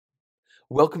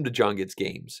Welcome to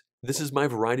JonGetsGames. This is my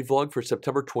variety vlog for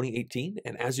September 2018,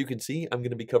 and as you can see, I'm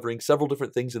going to be covering several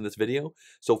different things in this video,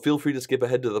 so feel free to skip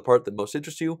ahead to the part that most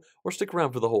interests you, or stick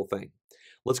around for the whole thing.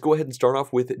 Let's go ahead and start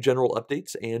off with general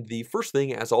updates, and the first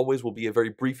thing, as always, will be a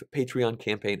very brief Patreon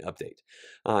campaign update.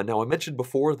 Now, I mentioned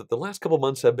before that the last couple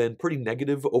months have been pretty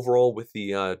negative overall with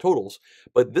the totals,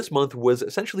 but this month was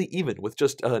essentially even, with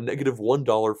just negative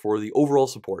 $1 for the overall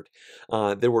support.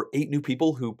 There were 8 new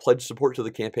people who pledged support to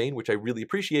the campaign, which I really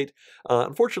appreciate.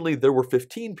 Unfortunately, there were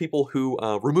 15 people who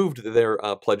removed their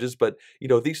pledges, but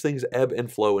these things ebb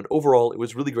and flow, and overall, it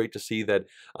was really great to see that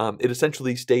it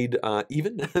essentially stayed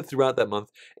even throughout that month,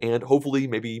 and hopefully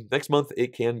maybe next month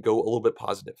it can go a little bit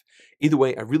positive. Either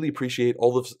way, I really appreciate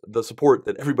all of the support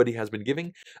that everybody has been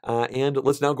giving, and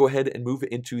let's now go ahead and move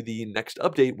into the next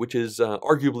update, which is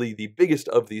arguably the biggest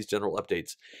of these general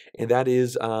updates, and that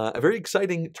is a very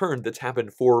exciting turn that's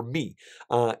happened for me,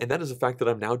 and that is the fact that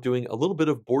I'm now doing a little bit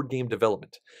of board game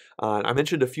development. I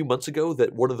mentioned a few months ago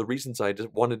that one of the reasons I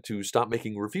just wanted to stop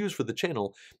making reviews for the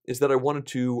channel is that I wanted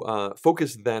to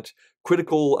focus that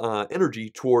critical energy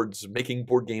towards making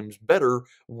board games better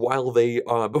while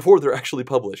before they're actually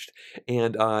published.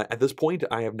 And at this point,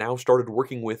 I have now started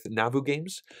working with Navu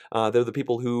Games. They're the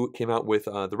people who came out with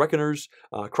The Reckoners,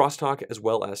 Crosstalk, as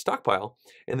well as Stockpile.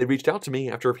 And they reached out to me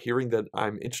after hearing that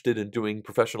I'm interested in doing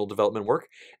professional development work,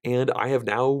 and I have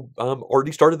now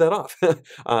already started that off.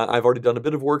 I've already done a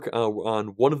bit of work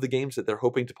on one of the games that they're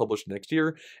hoping to publish next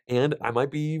year, and I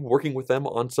might be working with them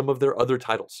on some of their other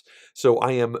titles. So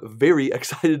I am very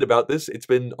excited about this. It's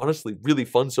been honestly really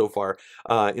fun so far.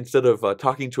 Instead of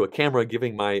talking to a camera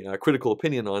giving my critical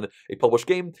opinion on a published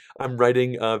game, I'm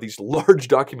writing these large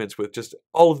documents with just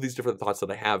all of these different thoughts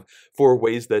that I have for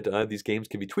ways that these games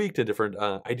can be tweaked and different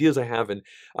ideas I have. And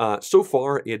so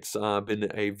far, it's been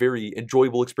a very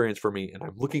enjoyable experience for me, and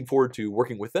I'm looking forward to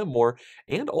working with them more,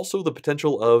 and also the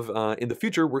potential of, in the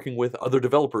future, working with other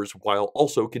developers while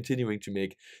also continuing to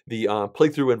make the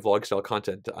playthrough and vlog style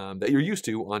content that you're used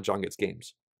to on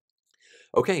JonGetsGames.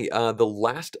 Okay, the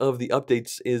last of the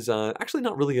updates is actually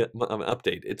not really an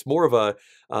update. It's more of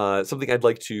a something I'd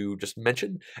like to just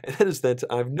mention, and that is that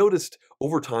I've noticed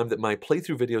over time that my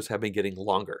playthrough videos have been getting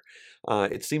longer.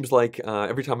 It seems like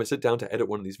every time I sit down to edit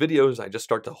one of these videos, I just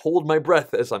start to hold my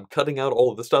breath as I'm cutting out all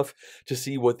of the stuff to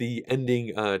see what the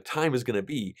ending time is going to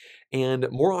be. And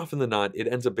more often than not, it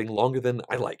ends up being longer than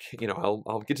I like.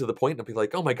 I'll get to the point and I'll be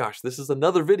like, oh my gosh, this is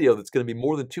another video that's going to be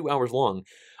more than 2 hours long.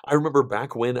 I remember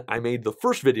back when I made the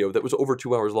first video that was over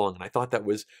 2 hours long, and I thought that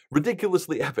was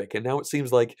ridiculously epic, and now it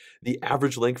seems like the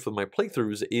average length of my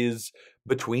playthroughs is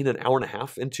between an hour and a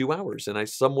half and 2 hours, and I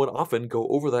somewhat often go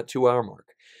over that 2 hour mark.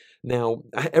 Now,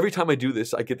 every time I do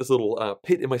this, I get this little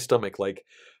pit in my stomach, like,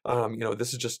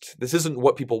 this isn't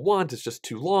what people want, it's just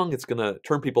too long, it's gonna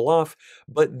turn people off.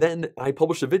 But then I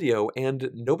publish a video, and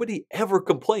nobody ever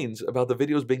complains about the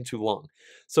videos being too long.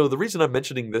 So the reason I'm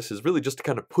mentioning this is really just to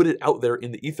kind of put it out there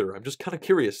in the ether. I'm just kind of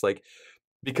curious, like,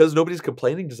 because nobody's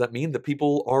complaining, does that mean that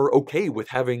people are okay with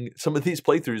having some of these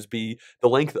playthroughs be the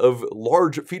length of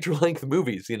large feature-length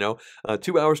movies,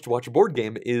 2 hours to watch a board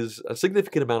game is a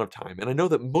significant amount of time, and I know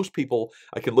that most people,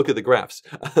 I can look at the graphs,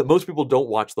 most people don't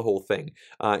watch the whole thing,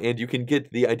 and you can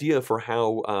get the idea for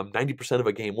how 90% of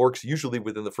a game works, usually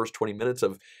within the first 20 minutes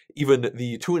of even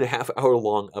the 2.5 hour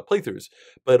long playthroughs.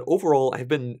 But overall, I've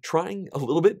been trying a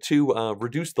little bit to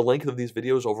reduce the length of these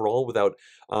videos overall without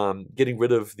getting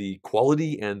rid of the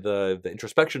quality and the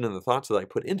introspection and the thoughts that I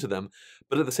put into them.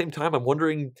 But at the same time, I'm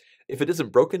wondering if it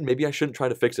isn't broken, maybe I shouldn't try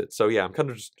to fix it. So yeah, I'm kind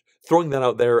of just throwing that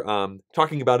out there,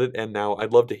 talking about it, and now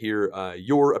I'd love to hear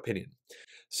your opinion.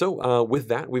 So with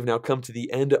that, we've now come to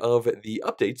the end of the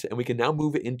updates, and we can now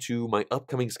move into my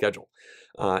upcoming schedule.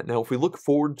 Now, if we look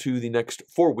forward to the next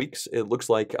 4 weeks, it looks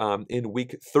like in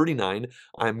week 39,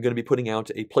 I'm going to be putting out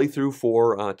a playthrough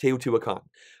for Teotihuacan.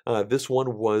 This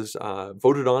one was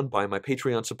voted on by my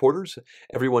Patreon supporters.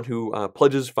 Everyone who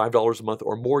pledges $5 a month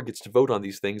or more gets to vote on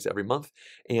these things every month,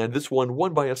 and this one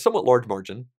won by a somewhat large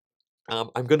margin.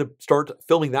 I'm going to start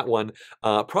filming that one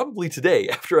probably today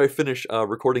after I finish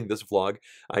recording this vlog.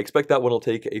 I expect that one will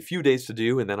take a few days to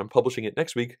do, and then I'm publishing it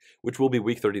next week, which will be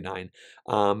week 39.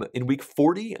 In week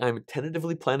 40, I'm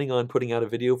tentatively planning on putting out a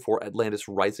video for Atlantis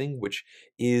Rising, which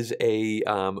is a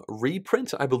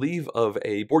reprint, I believe, of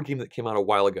a board game that came out a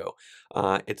while ago.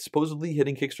 It's supposedly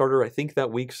hitting Kickstarter, I think,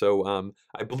 that week, so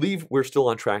I believe we're still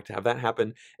on track to have that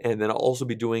happen, and then I'll also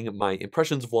be doing my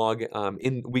impressions vlog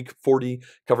in week 40,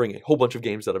 covering a whole bunch of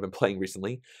games that I've been playing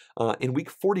recently. In week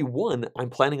 41, I'm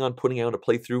planning on putting out a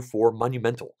playthrough for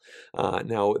Monumental.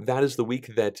 Now, that is the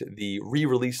week that the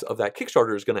re-release of that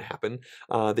Kickstarter is going to happen.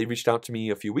 They reached out to me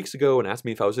a few weeks ago and asked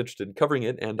me if I was interested in covering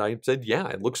it, and I said, yeah,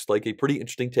 it looks like a pretty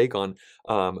interesting take on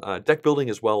deck building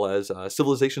as well as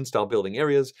civilization-style building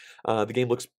areas. The game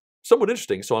looks somewhat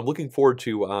interesting, so I'm looking forward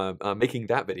to making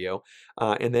that video.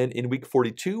 And then in week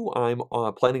 42, I'm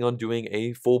planning on doing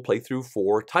a full playthrough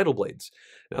for Tidal Blades.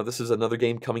 Now, this is another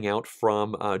game coming out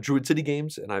from Druid City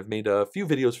Games, and I've made a few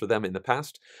videos for them in the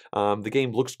past. The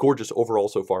game looks gorgeous overall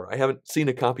so far. I haven't seen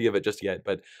a copy of it just yet,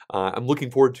 but I'm looking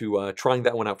forward to trying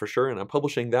that one out for sure, and I'm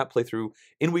publishing that playthrough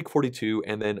in week 42,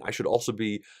 and then I should also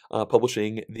be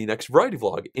publishing the next variety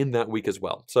vlog in that week as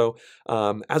well. So,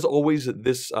 as always,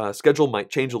 this schedule might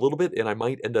change a little bit, and I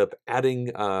might end up adding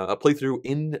a playthrough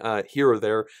in here or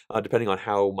there, depending on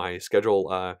how my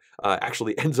schedule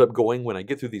actually ends up going when I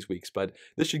get through these weeks. But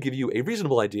this should give you a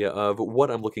reasonable idea of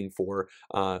what I'm looking for,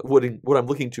 what I'm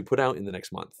looking to put out in the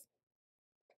next month.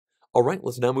 All right,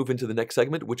 let's now move into the next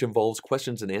segment, which involves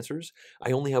questions and answers.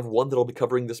 I only have one that I'll be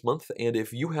covering this month, and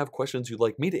if you have questions you'd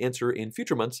like me to answer in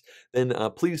future months, then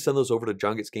please send those over to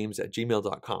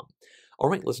JonGetsGames@gmail.com. All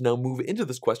right, let's now move into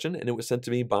this question, and it was sent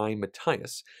to me by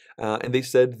Matthias. And they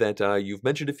said that you've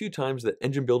mentioned a few times that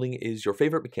engine building is your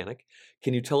favorite mechanic.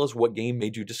 Can you tell us what game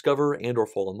made you discover and or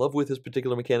fall in love with this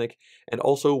particular mechanic? And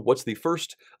also, what's the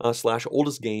first slash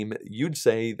oldest game you'd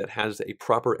say that has a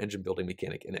proper engine building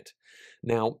mechanic in it?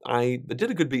 Now, I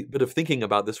did a good bit of thinking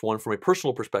about this one from a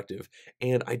personal perspective,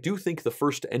 and I do think the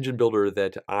first engine builder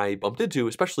that I bumped into,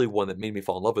 especially one that made me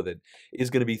fall in love with it,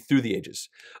 is going to be Through the Ages.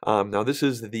 Now, this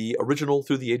is the original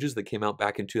Through the Ages that came out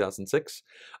back in 2006.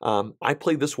 I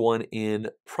played this one in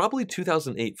probably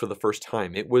 2008 for the first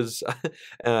time. It was,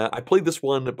 I played this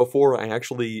one before I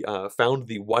actually found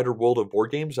the wider world of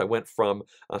board games. I went from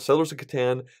Settlers of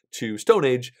Catan to Stone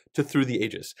Age to Through the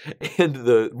Ages. And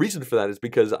the reason for that is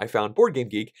because I found Board Game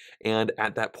Geek, and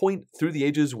at that point, Through the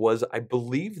Ages was, I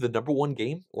believe, the #1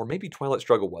 game, or maybe Twilight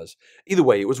Struggle was. Either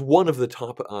way, it was one of the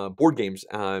top board games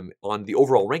on the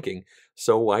overall ranking,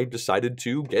 so I decided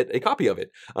to get a copy of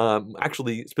it.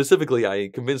 Actually, specifically, I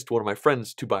convinced one of my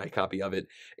friends to buy a copy of it,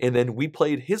 and then we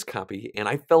played his copy, and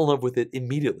I fell in love with it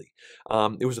immediately.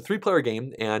 It was a 3-player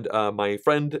game, and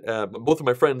both of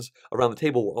my friends around the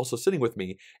table were also sitting with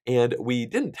me, and we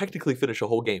didn't technically finish a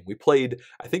whole game. We played,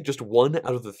 I think, just 1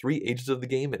 out of the 3 ages of the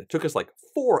game, and it took us like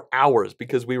 4 hours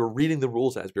because we were reading the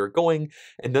rules as we were going,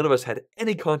 and none of us had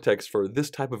any context for this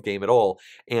type of game at all,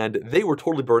 and they were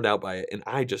totally burned out by it, and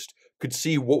I just could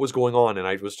see what was going on, and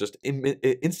I was just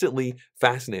instantly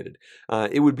fascinated.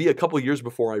 It would be a couple years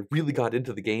before I really got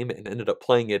into the game and ended up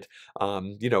playing it,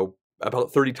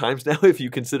 about 30 times now, if you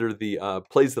consider the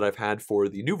plays that I've had for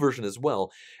the new version as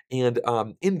well. And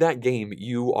in that game,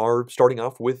 you are starting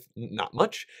off with not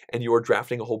much, and you are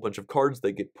drafting a whole bunch of cards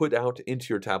that get put out into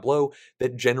your tableau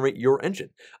that generate your engine.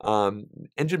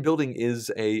 Engine building as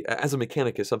a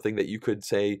mechanic, is something that you could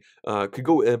say could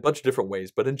go in a bunch of different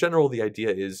ways, but in general, the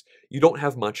idea is you don't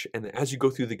have much, and as you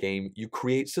go through the game, you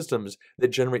create systems that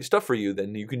generate stuff for you.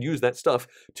 Then you can use that stuff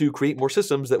to create more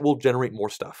systems that will generate more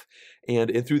stuff. And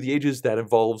Through the Ages, that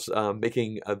involves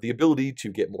making the ability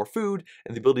to get more food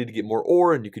and the ability to get more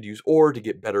ore, and you could use ore to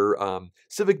get better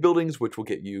civic buildings, which will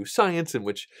get you science, in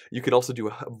which you can also do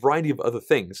a variety of other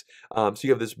things. So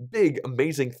you have this big,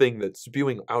 amazing thing that's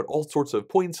spewing out all sorts of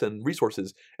points and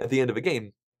resources at the end of a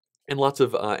game. And lots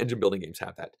of engine building games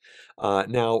have that.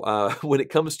 Now, when it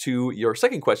comes to your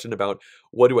second question about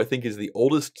what do I think is the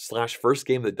oldest slash first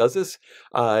game that does this,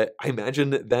 I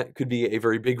imagine that could be a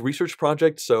very big research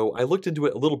project. So I looked into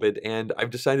it a little bit, and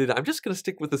I've decided I'm just going to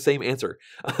stick with the same answer.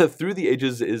 Through the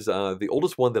Ages is the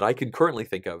oldest one that I can currently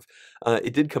think of.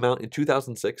 It did come out in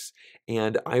 2006,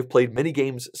 and I've played many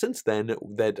games since then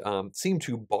that seem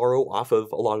to borrow off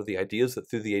of a lot of the ideas that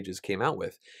Through the Ages came out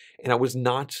with. And I was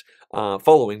not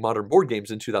following modern board games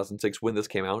in 2006 when this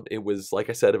came out. It was, like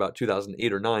I said, about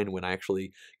 2008 or 9 when I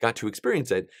actually got to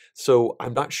experience it. So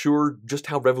I'm not sure just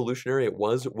how revolutionary it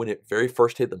was when it very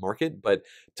first hit the market, but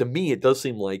to me, it does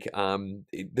seem like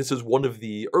this is one of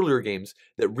the earlier games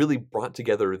that really brought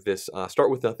together this start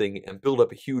with nothing and build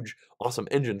up a huge, awesome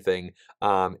engine thing.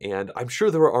 And I'm sure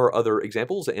there are other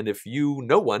examples, and if you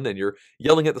know one and you're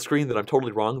yelling at the screen that I'm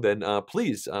totally wrong, then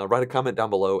please write a comment down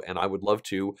below, and I would love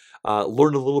to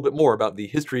learn a little bit more about the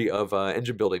history of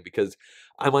engine building, because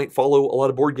I might follow a lot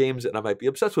of board games and I might be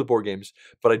obsessed with board games,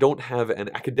 but I don't have an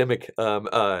academic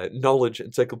knowledge,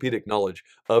 encyclopedic knowledge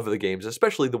of the games,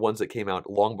 especially the ones that came out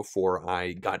long before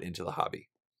I got into the hobby.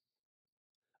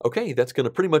 Okay, that's going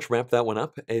to pretty much wrap that one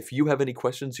up. If you have any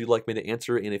questions you'd like me to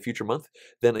answer in a future month,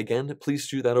 then again, please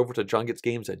shoot that over to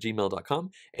JonGetsGames@gmail.com,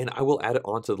 and I will add it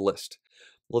onto the list.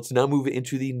 Let's now move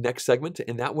into the next segment,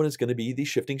 and that one is going to be the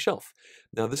shifting shelf.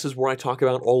 Now, this is where I talk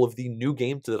about all of the new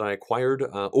games that I acquired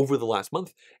over the last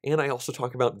month, and I also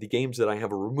talk about the games that I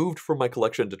have removed from my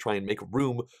collection to try and make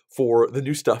room for the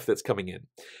new stuff that's coming in.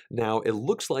 Now, it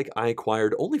looks like I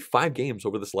acquired only 5 games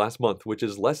over this last month, which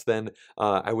is less than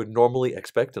I would normally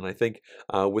expect, and I think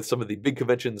with some of the big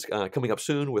conventions coming up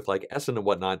soon with like Essen and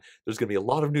whatnot, there's going to be a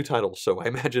lot of new titles, so I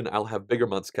imagine I'll have bigger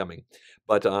months coming.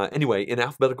 But anyway, in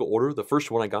alphabetical order, the first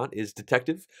one I got is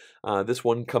Detective. This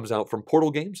one comes out from Portal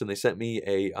Games, and they sent me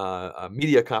a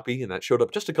media copy, and that showed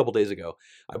up just a couple days ago.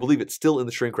 I believe it's still in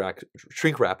the shrink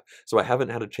wrap, so I haven't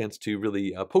had a chance to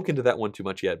really poke into that one too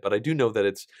much yet, but I do know that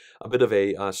it's a bit of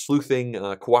a sleuthing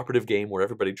cooperative game where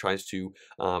everybody tries to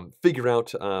figure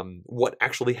out what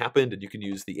actually happened, and you can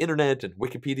use the internet and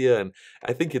Wikipedia, and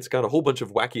I think it's got a whole bunch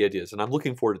of wacky ideas, and I'm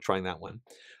looking forward to trying that one.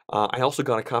 I also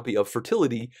got a copy of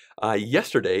Fertility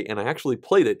yesterday, and I actually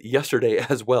played it yesterday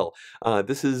as well.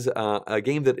 This is a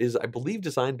game that is, I believe,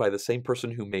 designed by the same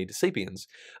person who made Sapiens.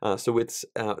 So it's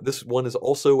this one is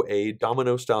also a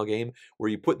domino-style game where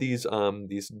you put these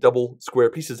double square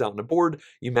pieces out on a board,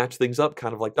 you match things up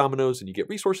kind of like dominoes, and you get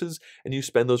resources, and you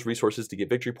spend those resources to get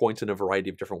victory points in a variety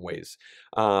of different ways.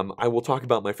 I will talk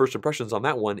about my first impressions on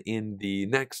that one in the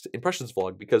next Impressions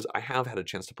vlog because I have had a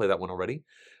chance to play that one already.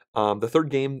 The third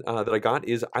game that I got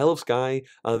is Isle of Skye,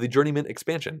 the Journeyman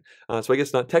expansion. So I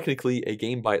guess not technically a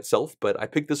game by itself, but I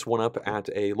picked this one up at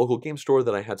a local game store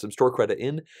that I had some store credit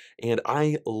in, and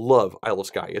I love Isle of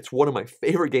Skye. It's one of my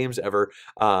favorite games ever.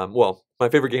 Well, my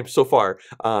favorite game so far.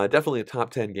 Definitely a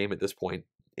top 10 game at this point.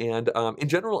 And in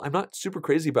general, I'm not super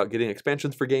crazy about getting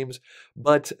expansions for games,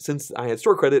 but since I had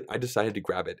store credit, I decided to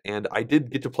grab it. And I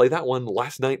did get to play that one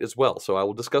last night as well, so I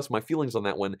will discuss my feelings on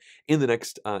that one in the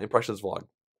next Impressions vlog.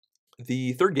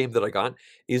 The third game that I got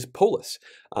is Polis.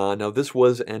 Now, this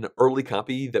was an early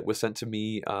copy that was sent to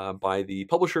me by the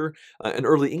publisher, an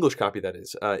early English copy, that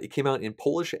is. It came out in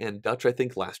Polish and Dutch, I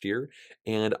think, last year,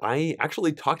 and I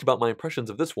actually talked about my impressions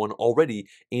of this one already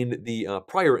in the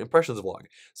prior Impressions vlog.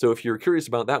 So if you're curious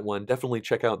about that one, definitely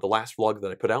check out the last vlog that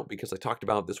I put out because I talked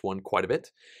about this one quite a bit.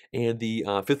 And the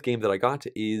fifth game that I got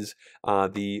is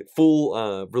the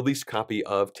full release copy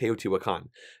of Teotihuacan.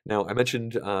 Now, I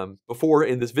mentioned before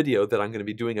in this video that I'm going to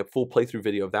be doing a full playthrough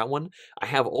video of that one. I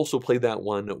have also played that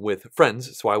one with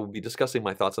friends, so I will be discussing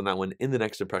my thoughts on that one in the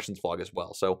next Impressions vlog as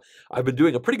well. So I've been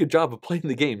doing a pretty good job of playing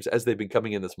the games as they've been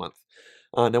coming in this month.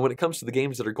 Now, when it comes to the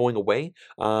games that are going away,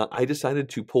 I decided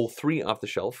to pull 3 off the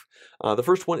shelf. The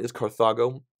first one is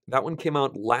Carthago. That one came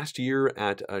out last year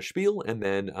at Spiel, and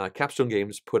then Capstone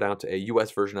Games put out a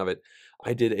US version of it.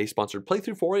 I did a sponsored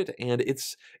playthrough for it, and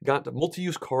it's got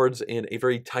multi-use cards and a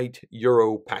very tight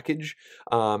Euro package.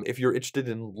 If you're interested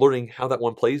in learning how that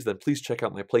one plays, then please check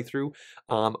out my playthrough.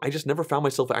 I just never found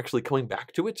myself actually coming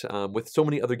back to it. With so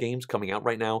many other games coming out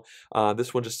right now,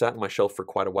 this one just sat on my shelf for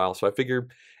quite a while, so I figure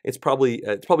it's probably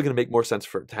going to make more sense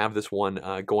to have this one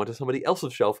go onto somebody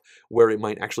else's shelf where it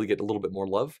might actually get a little bit more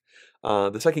love.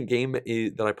 The second game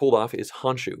that I pulled off is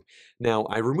Honshu. Now,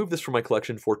 I removed this from my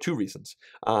collection for 2 reasons.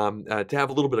 To have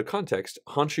a little bit of context,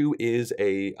 Honshu is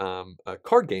a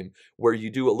card game where you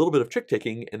do a little bit of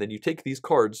trick-taking, and then you take these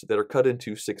cards that are cut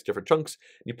into 6 different chunks,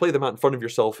 and you play them out in front of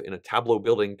yourself in a tableau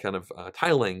building kind of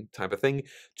tiling type of thing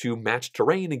to match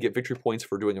terrain and get victory points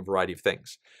for doing a variety of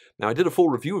things. Now, I did a full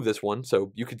review of this one,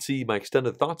 so you can see my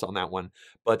extended thoughts on that one,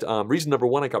 but reason number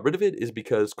 1 I got rid of it is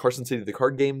because Carson City the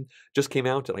card game just came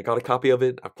out, and I got a copy of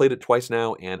it. I've played it twice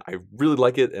now, and I really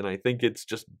like it, and I think it's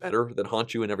just better than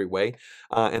Honshu in every way.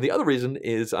 And the other reason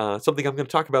is something I'm going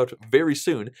to talk about very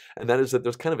soon, and that is that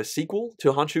there's kind of a sequel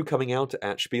to Honshu coming out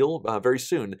at Spiel very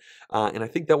soon, and I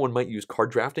think that one might use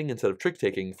card drafting instead of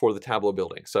trick-taking for the tableau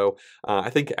building. So I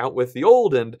think out with the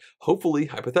old and hopefully,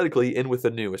 hypothetically, in with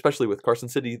the new, especially with Carson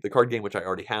City, the card game, which I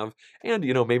already have, and,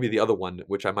 you know, maybe the other one,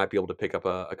 which I might be able to pick up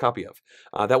a copy of.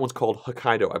 That one's called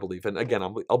Hokkaido, I believe, and again,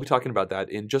 I'll be talking about that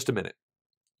in just a minute.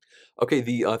 Okay,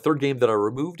 the third game that I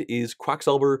removed is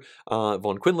Quacksalber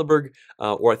von Quedlinburg,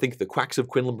 or I think The Quacks of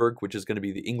Quedlinburg, which is going to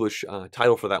be the English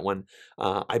title for that one.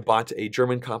 I bought a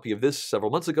German copy of this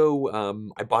several months ago.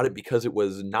 I bought it because it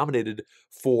was nominated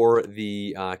for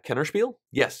the Kennerspiel.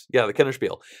 Yes, yeah, the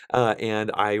Kennerspiel. And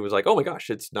I was like, oh my gosh,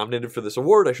 it's nominated for this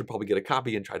award. I should probably get a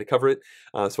copy and try to cover it.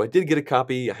 So I did get a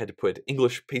copy. I had to put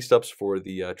English paste-ups for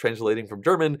the translating from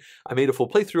German. I made a full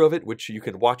playthrough of it, which you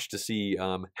can watch to see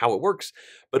how it works.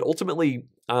 But ultimately,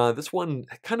 This one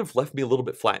kind of left me a little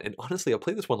bit flat, and honestly, I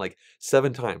played this one like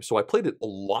 7 times, so I played it a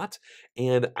lot,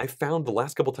 and I found the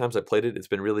last couple times I played it, it's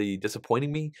been really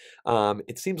disappointing me.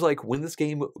 It seems like when this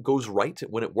game goes right,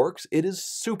 when it works, it is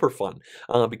super fun,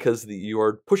 because you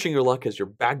are pushing your luck as you're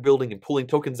bag building and pulling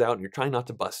tokens out, and you're trying not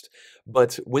to bust.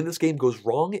 But when this game goes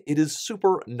wrong, it is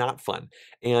super not fun.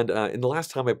 And in the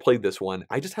last time I played this one,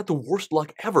 I just had the worst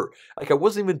luck ever. Like, I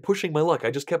wasn't even pushing my luck,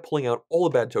 I just kept pulling out all the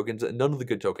bad tokens and none of the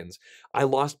good tokens. I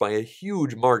lost by a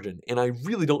huge margin, and I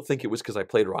really don't think it was because I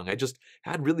played wrong. I just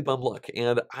had really bum luck,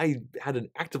 and I had an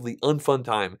actively unfun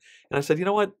time. And I said, you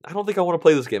know what? I don't think I want to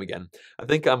play this game again. I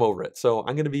think I'm over it. So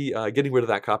I'm going to be getting rid of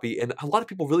that copy. And a lot of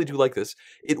people really do like this.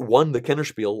 It won the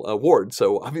Kennerspiel award,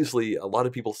 so obviously a lot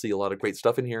of people see a lot of great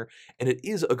stuff in here, and it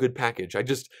is a good package. I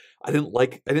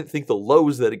didn't think the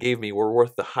lows that it gave me were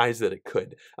worth the highs that it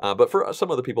could. But for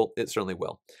some other people, it certainly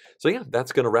will. So yeah,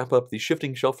 that's going to wrap up the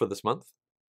shifting shelf for this month.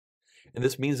 And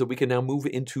this means that we can now move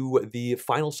into the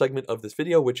final segment of this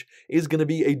video, which is going to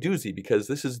be a doozy, because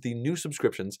this is the new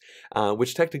subscriptions,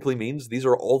 which technically means these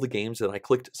are all the games that I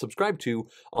clicked subscribe to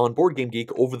on Board Game Geek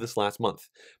over this last month.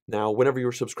 Now, whenever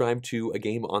you're subscribed to a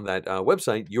game on that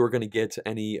website, you're going to get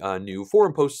any new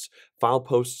forum posts, file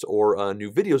posts, or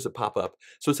new videos that pop up.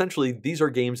 So essentially, these are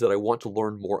games that I want to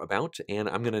learn more about, and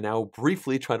I'm going to now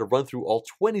briefly try to run through all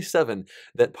 27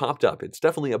 that popped up. It's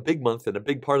definitely a big month, and a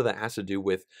big part of that has to do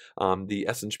with the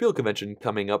Essen Spiel convention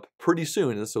coming up pretty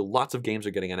soon, and so lots of games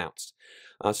are getting announced.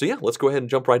 So yeah, let's go ahead and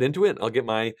jump right into it. I'll get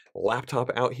my laptop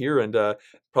out here and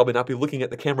probably not be looking at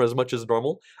the camera as much as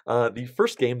normal. The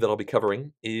first game that I'll be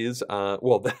covering is,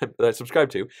 well, that I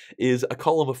subscribe to, is A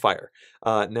Column of Fire.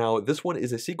 Now, this one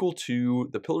is a sequel to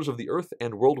The Pillars of the Earth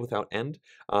and World Without End.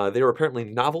 They are apparently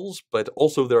novels, but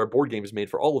also there are board games made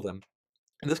for all of them.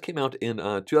 And this came out in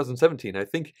 2017, I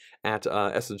think, at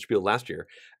Essen Spiel last year.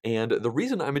 And the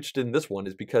reason I'm interested in this one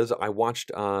is because I watched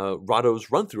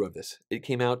Rahdo's run-through of this. It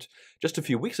came out just a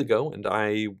few weeks ago, and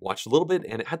I watched a little bit,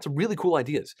 and it had some really cool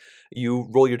ideas. You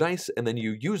roll your dice, and then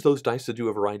you use those dice to do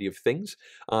a variety of things.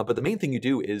 But the main thing you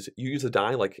do is you use a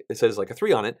die, like it says like a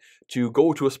 3 on it, to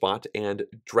go to a spot and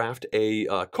draft a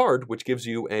card, which gives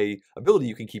you a ability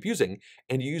you can keep using.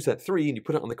 And you use that 3, and you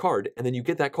put it on the card, and then you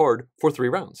get that card for 3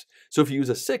 rounds. So if you use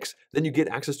a 6, then you get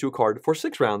access to a card for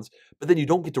 6 rounds, but then you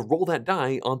don't get to roll that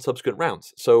die on subsequent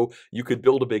rounds. So you could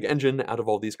build a big engine out of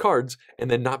all these cards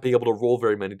and then not be able to roll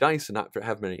very many dice and not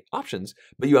have many options,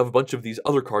 but you have a bunch of these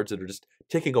other cards that are just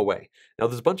ticking away. Now,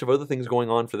 there's a bunch of other things going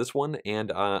on for this one,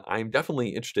 and I'm definitely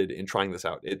interested in trying this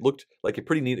out. It looked like a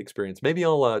pretty neat experience. Maybe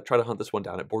I'll try to hunt this one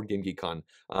down at Board Game Geek Con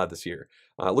this year.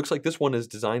 Looks like this one is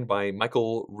designed by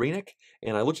Michael Renick,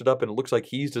 and I looked it up, and it looks like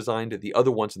he's designed the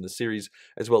other ones in the series,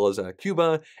 as well as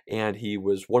Cuba, and he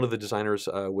was one of the designers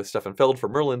with Stefan Feld for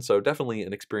Merlin, so definitely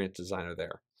an experienced designer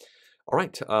there. All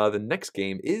right, the next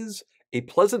game is A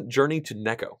Pleasant Journey to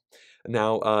Neko.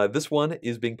 Now, this one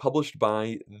is being published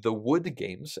by The Wood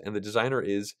Games, and the designer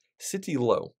is City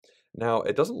Low. Now,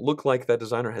 it doesn't look like that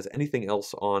designer has anything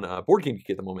else on Board Game Geek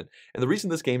at the moment, and the reason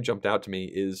this game jumped out to me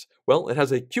is, well, it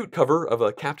has a cute cover of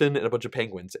a captain and a bunch of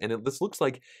penguins, and this looks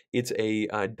like it's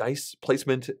a dice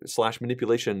placement /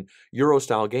 manipulation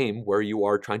Euro-style game where you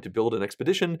are trying to build an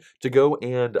expedition to go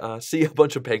and see a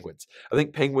bunch of penguins. I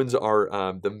think penguins are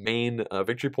the main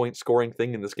victory point scoring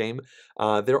thing in this game.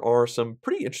 There are some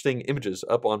pretty interesting images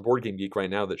up on Board Game Geek right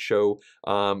now that show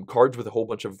cards with a whole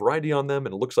bunch of variety on them,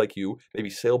 and it looks like you maybe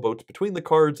sailboat between the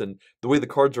cards, and the way the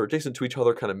cards are adjacent to each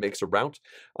other kind of makes a route.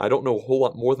 I don't know a whole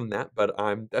lot more than that, but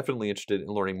I'm definitely interested in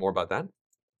learning more about that.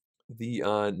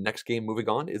 The next game moving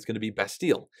on is going to be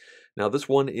Bastille. Now, this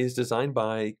one is designed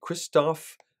by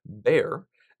Christophe Baer,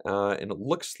 and it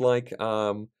looks like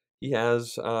he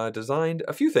has designed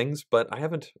a few things, but I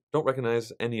don't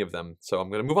recognize any of them, so I'm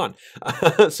going to move on.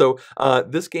 So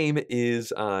this game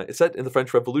is set in the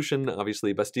French Revolution.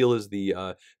 Obviously, Bastille is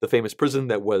the famous prison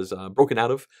that was broken out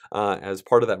of as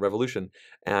part of that revolution.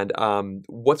 And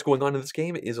what's going on in this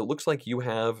game is it looks like you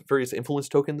have various influence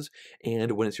tokens,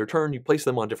 and when it's your turn, you place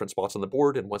them on different spots on the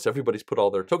board, and once everybody's put all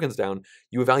their tokens down,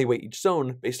 you evaluate each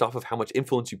zone based off of how much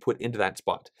influence you put into that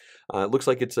spot. It looks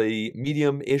like it's a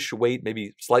medium-ish weight,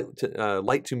 maybe slightly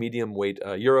light to medium weight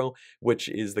Euro, which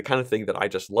is the kind of thing that I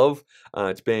just love.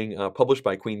 It's being published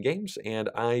by Queen Games, and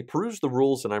I perused the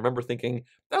rules, and I remember thinking,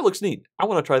 that looks neat. I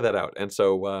want to try that out, and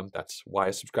so that's why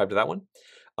I subscribed to that one.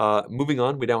 Moving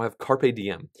on, we now have Carpe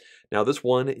Diem. Now, this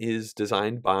one is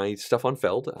designed by Stefan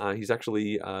Feld. He's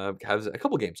actually has a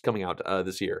couple games coming out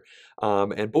this year,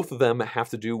 and both of them have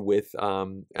to do with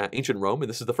ancient Rome, and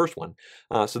this is the first one.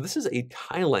 So this is a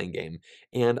tile-laying game,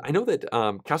 and I know that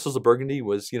Castles of Burgundy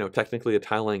was, technically a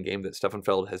tile-laying game that Stefan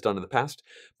Feld has done in the past,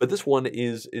 but this one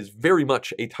is very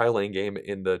much a tile-laying game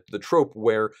in the trope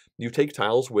where you take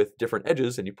tiles with different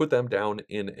edges and you put them down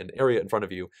in an area in front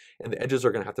of you, and the edges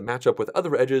are going to have to match up with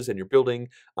other edges, and you're building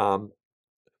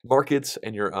markets,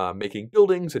 and you're making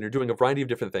buildings, and you're doing a variety of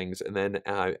different things. And then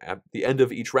at the end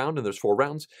of each round, and there's 4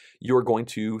 rounds, you're going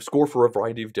to score for a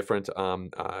variety of different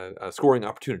scoring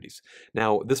opportunities.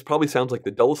 Now, this probably sounds like the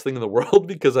dullest thing in the world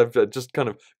because I've just kind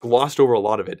of glossed over a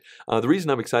lot of it. The reason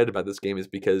I'm excited about this game is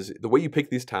because the way you pick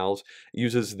these tiles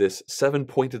uses this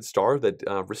 7-pointed star that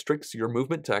restricts your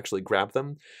movement to actually grab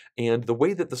them. And the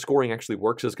way that the scoring actually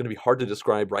works is going to be hard to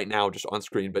describe right now just on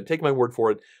screen, but take my word for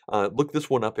it. Look this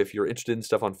one up if you're interested in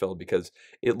stuff on Feld, because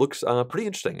it looks pretty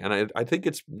interesting, and I think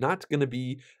it's not going to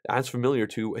be as familiar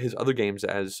to his other games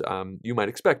as you might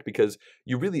expect, because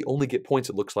you really only get points,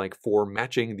 it looks like, for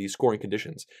matching the scoring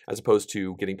conditions, as opposed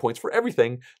to getting points for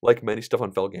everything like many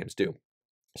Stefan Feld games do.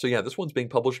 So yeah, this one's being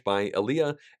published by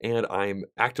Elia, and I'm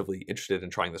actively interested in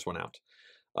trying this one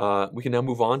out. We can now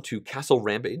move on to Castle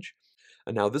Rampage.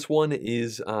 Now this one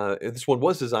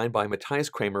was designed by Matthias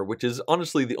Kramer, which is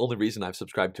honestly the only reason I've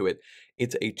subscribed to it.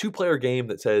 It's a 2-player game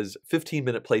that says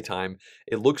 15-minute playtime.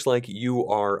 It looks like you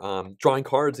are drawing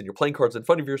cards, and you're playing cards in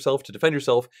front of yourself to defend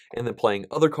yourself, and then playing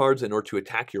other cards in order to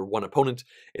attack your one opponent.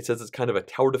 It says it's kind of a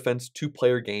tower defense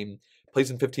 2-player game,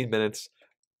 plays in 15 minutes.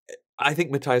 I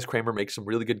think Matthias Kramer makes some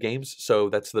really good games, so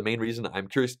that's the main reason I'm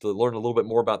curious to learn a little bit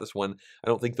more about this one. I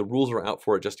don't think the rules are out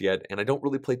for it just yet, and I don't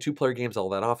really play 2-player games all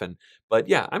that often. But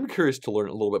yeah, I'm curious to learn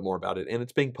a little bit more about it, and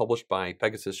it's being published by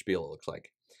Pegasus Spiel, it looks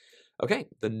like. Okay,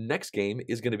 the next game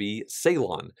is going to be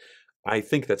Ceylon. I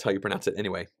think that's how you pronounce it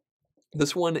anyway.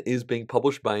 This one is being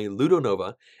published by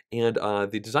Ludonova, and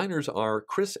the designers are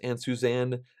Chris and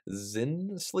Suzanne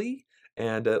Zinsley.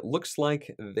 And it looks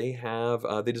like they have,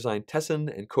 they designed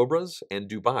Tessin and Cobras and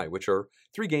Dubai, which are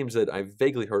 3 games that I've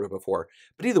vaguely heard of before.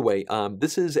 But either way,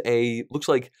 this is looks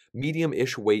like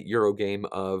medium-ish weight Euro game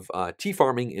of tea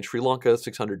farming in Sri Lanka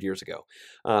 600 years ago.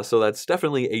 So that's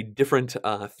definitely a different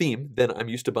theme than I'm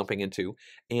used to bumping into.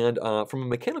 And from a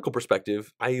mechanical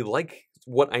perspective, I like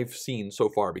what I've seen so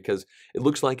far, because it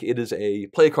looks like it is a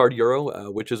play a card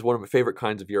Euro, which is one of my favorite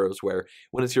kinds of Euros, where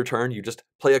when it's your turn, you just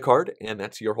play a card, and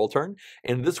that's your whole turn.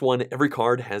 And this one, every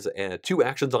card has 2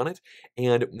 actions on it,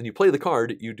 and when you play the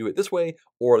card, you do it this way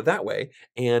or that way,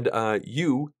 and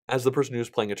you, as the person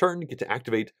who's playing a turn, get to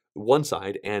activate one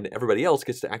side, and everybody else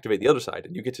gets to activate the other side,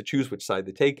 and you get to choose which side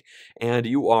they take, and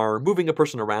you are moving a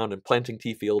person around and planting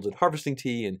tea fields and harvesting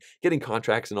tea and getting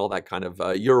contracts and all that kind of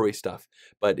Euro-y stuff.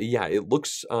 But yeah, it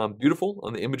looks beautiful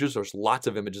on the images. There's lots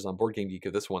of images on Board Game Geek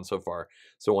of this one so far,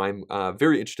 so I'm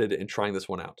very interested in trying this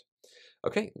one out.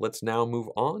 Okay, let's now move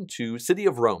on to City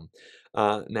of Rome.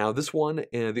 Now this one,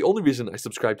 the only reason I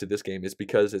subscribe to this game is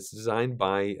because it's designed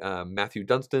by Matthew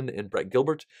Dunstan and Brett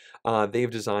Gilbert. They've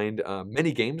designed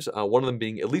many games, one of them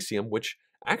being Elysium, which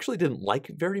I actually didn't like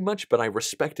very much, but I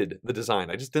respected the design.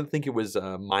 I just didn't think it was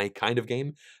my kind of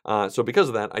game. So because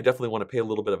of that, I definitely want to pay a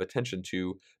little bit of attention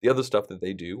to the other stuff that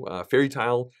they do. Fairy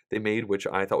Tile they made, which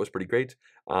I thought was pretty great.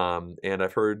 And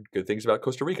I've heard good things about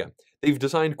Costa Rica. They've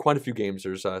designed quite a few games.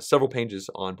 There's several pages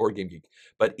on Board Game Geek.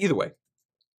 But either way,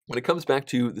 when it comes back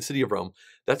to the City of Rome,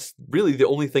 that's really the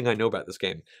only thing I know about this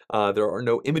game. There are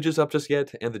no images up just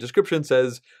yet, and the description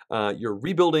says you're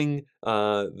rebuilding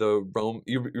Rome,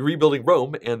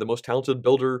 and the most talented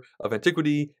builder of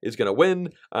antiquity is going to win.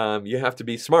 You have to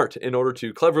be smart in order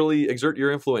to cleverly exert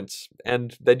your influence,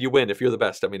 and then you win if you're the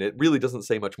best. I mean, it really doesn't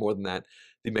say much more than that.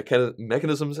 The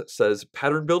mechanisms says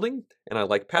pattern building, and I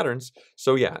like patterns.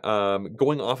 So yeah,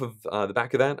 going off of the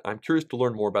back of that, I'm curious to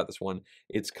learn more about this one.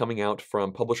 It's coming out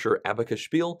from publisher Abacus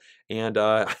Spiel, and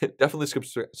definitely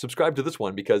subscribe to this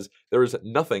one, because there is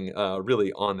nothing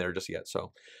really on there just yet.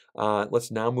 So let's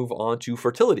now move on to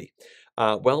Fertility.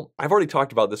 Well, I've already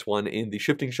talked about this one in the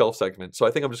shifting shelf segment, so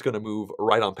I think I'm just going to move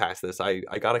right on past this. I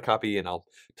got a copy, and I'll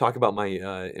talk about my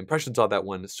impressions on that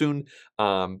one soon,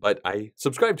 but I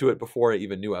subscribed to it before I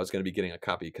even knew I was going to be getting a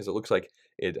copy, because it looks like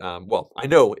it, well, I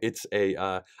know it's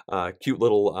a cute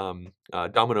little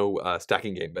domino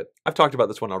stacking game, but I've talked about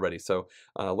this one already, so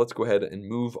let's go ahead and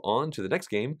move on to the next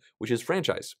game, which is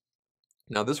Franchise.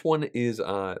 Now this one is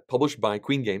published by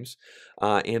Queen Games,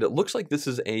 and it looks like this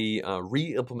is a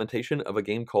re-implementation of a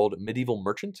game called Medieval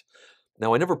Merchant.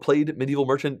 Now I never played Medieval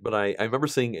Merchant, but I remember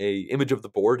seeing an image of the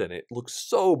board, and it looks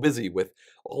so busy with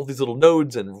all these little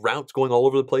nodes and routes going all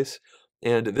over the place.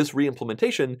 And this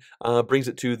re-implementation brings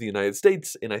it to the United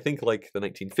States in, I think, like the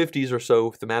 1950s or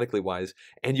so, thematically wise,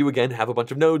 and you again have a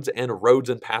bunch of nodes and roads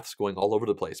and paths going all over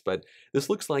the place. But this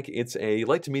looks like it's a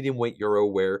light to medium weight Euro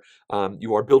where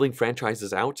you are building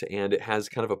franchises out, and it has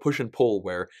kind of a push and pull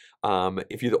where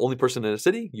if you're the only person in a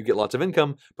city, you get lots of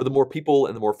income, but the more people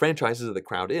and the more franchises that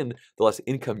crowd in, the less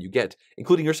income you get,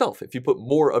 including yourself. If you put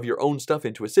more of your own stuff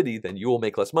into a city, then you will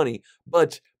make less money,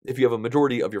 but if you have a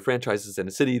majority of your franchises in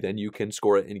a city, then you can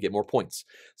score it and get more points.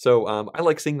 So I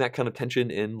like seeing that kind of tension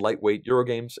in lightweight Euro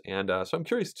games, and so I'm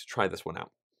curious to try this one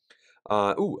out.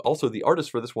 Also, the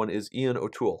artist for this one is Ian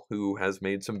O'Toole, who has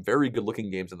made some very good-looking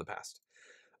games in the past.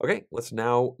 Okay, let's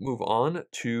now move on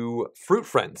to Fruit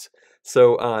Friends.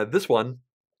 So this one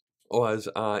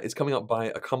is coming out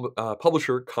by a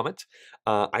publisher, Comet.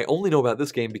 I only know about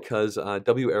this game because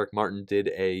W. Eric Martin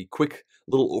did a quick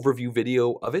little overview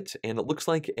video of it, and it looks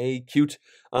like a cute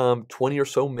 20 or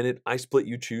so minute I Split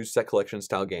You Choose set collection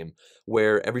style game,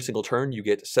 where every single turn you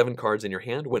get 7 cards in your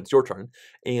hand when it's your turn,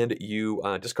 and you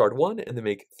discard 1 and then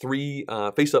make 3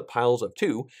 face-up piles of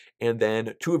 2, and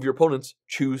then 2 of your opponents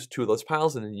choose 2 of those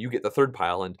piles, and then you get the 3rd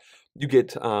pile, and you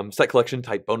get set collection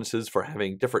type bonuses for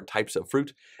having different types of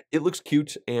fruit. It looks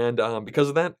cute, and because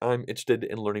of that, I'm interested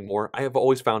in learning more. I have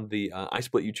always found the I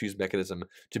Split You Choose mechanism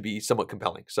to be somewhat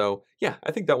compelling. So yeah,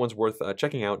 I think that one's worth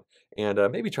checking out and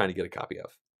maybe trying to get a copy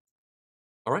of.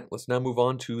 All right, let's now move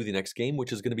on to the next game,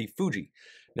 which is going to be Fuji.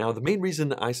 Now, the main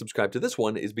reason I subscribe to this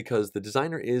one is because the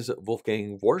designer is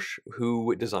Wolfgang Warsch,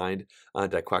 who designed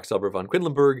Der Quacksalber von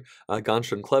Quedlinburg, Ganz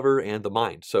schön clever, and The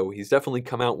Mind. So he's definitely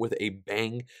come out with a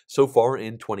bang so far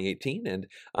in 2018, and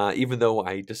even though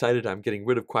I decided I'm getting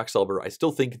rid of Quacksalber, I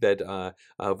still think that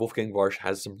Wolfgang Warsch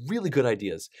has some really good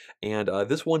ideas. And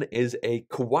this one is a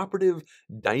cooperative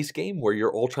dice game where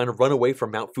you're all trying to run away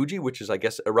from Mount Fuji, which is, I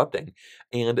guess, erupting.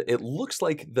 And it looks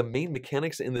like the main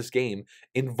mechanics in this game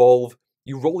involve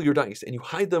you roll your dice and you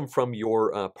hide them from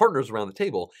your partners around the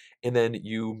table, and then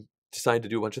you decide to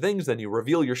do a bunch of things, then you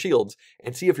reveal your shields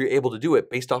and see if you're able to do it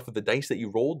based off of the dice that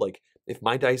you rolled. Like, if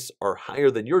my dice are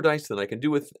higher than your dice, then I can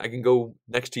do it. I can go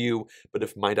next to you, but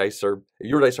if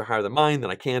your dice are higher than mine, then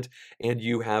I can't. And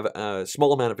you have a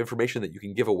small amount of information that you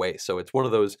can give away. So it's one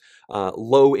of those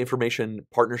low information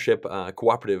partnership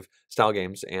cooperative style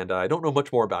games, and I don't know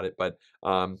much more about it, but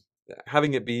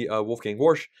having it be Wolfgang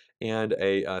Warsch and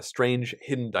a strange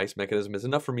hidden dice mechanism is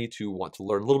enough for me to want to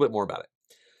learn a little bit more about it.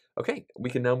 Okay, we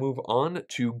can now move on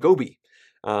to Gobi.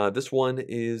 This one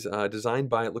is designed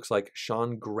by, it looks like,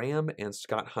 Sean Graham and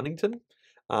Scott Huntington.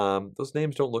 Those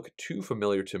names don't look too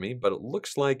familiar to me, but it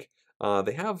looks like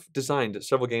they have designed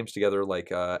several games together, like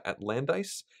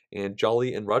Atlandice and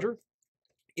Jolly and Roger.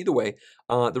 Either way,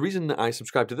 the reason I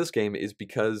subscribe to this game is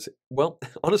because, well,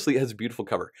 honestly, it has a beautiful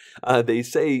cover. They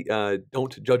say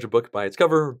don't judge a book by its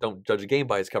cover, don't judge a game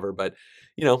by its cover, but,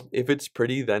 you know, if it's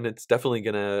pretty, then it's definitely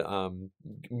going to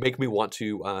make me want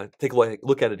to take a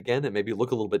look at it again and maybe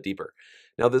look a little bit deeper.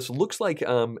 Now, this looks like,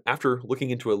 after looking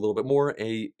into it a little bit more,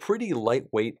 a pretty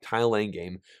lightweight tile-laying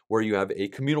game where you have a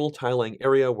communal tile-laying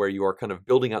area where you are kind of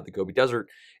building out the Gobi Desert,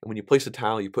 and when you place a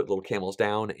tile, you put little camels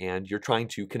down, and you're trying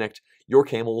to connect your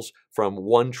camels from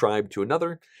one tribe to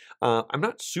another. I'm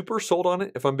not super sold on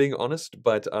it, if I'm being honest,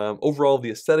 but overall,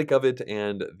 the aesthetic of it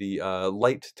and the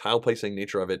light tile placing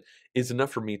nature of it is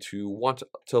enough for me to want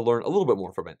to learn a little bit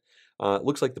more from it. It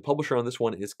looks like the publisher on this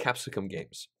one is Capsicum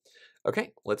Games.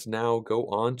 Okay, let's now go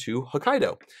on to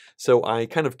Hokkaido. So I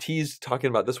kind of teased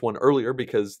talking about this one earlier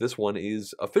because this one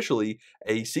is officially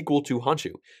a sequel to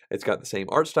Honshu. It's got the same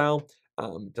art style.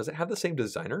 Does it have the same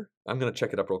designer? I'm going to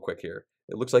check it up real quick here.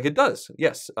 It looks like it does.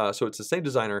 Yes, so it's the same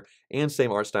designer and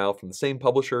same art style from the same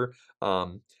publisher,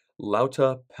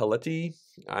 Lauta Pelletti.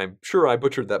 I'm sure I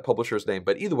butchered that publisher's name,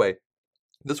 but either way,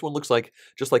 this one looks like,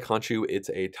 just like Honshu, it's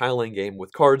a tile-laying game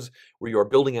with cards where you are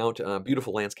building out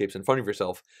beautiful landscapes in front of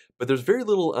yourself, but there's very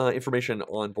little information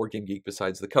on Board Game Geek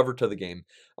besides the cover to the game.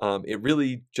 It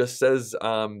really just says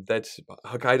that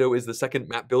Hokkaido is the second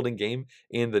map-building game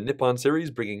in the Nippon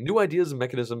series, bringing new ideas and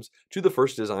mechanisms to the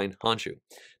first design, Honshu.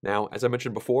 Now, as I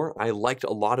mentioned before, I liked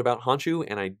a lot about Honshu,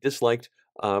 and I disliked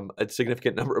a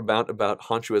significant amount about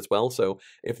Honshu as well, so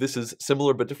if this is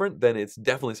similar but different, then it's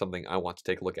definitely something I want to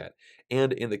take a look at.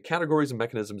 And in the categories and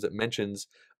mechanisms, it mentions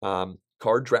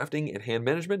card drafting and hand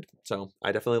management, so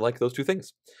I definitely like those two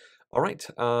things. All right,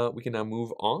 we can now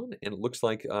move on, and it looks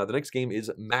like the next game is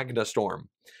Magna Storm.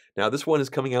 Now, this one is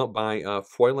coming out by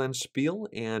Fräulein Spiel,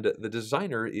 and the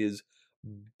designer is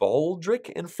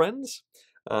Baldrick and Friends.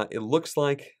 It looks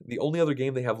like the only other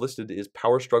game they have listed is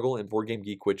Power Struggle and Board Game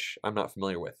Geek, which I'm not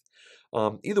familiar with.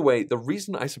 Either way, the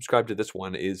reason I subscribed to this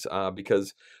one is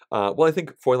because, well, I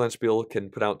think Feuerlandspiel can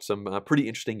put out some pretty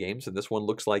interesting games, and this one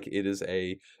looks like it is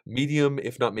a medium,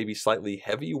 if not maybe slightly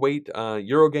heavyweight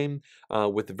Euro game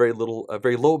with a very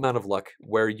low amount of luck,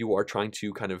 where you are trying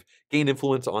to kind of gain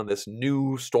influence on this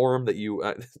new storm that you,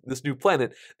 this new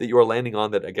planet that you are landing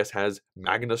on that I guess has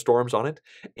magna storms on it,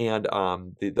 and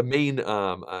the main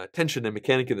tension and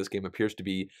mechanic in this game appears to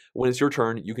be when it's your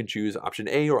turn, you can choose option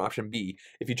A or option B.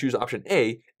 If you choose option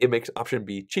A, it makes option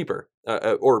B cheaper.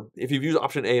 Or if you use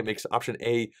option A, it makes option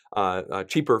A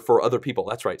cheaper for other people.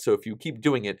 That's right. So if you keep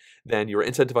doing it, then you're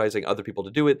incentivizing other people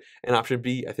to do it. And option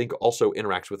B, I think, also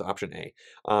interacts with option A.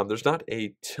 There's not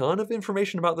a ton of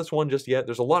information about this one just yet.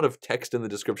 There's a lot of text in the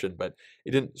description, but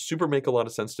it didn't super make a lot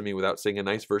of sense to me without seeing a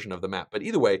nice version of the map. But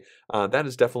either way, that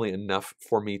is definitely enough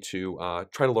for me to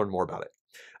try to learn more about it.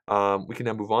 We can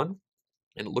now move on.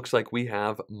 And it looks like we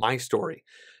have My Story.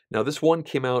 Now, this one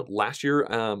came out last year,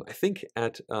 I think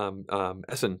at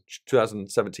Essen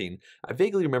 2017. I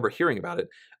vaguely remember hearing about it,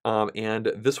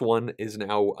 and this one is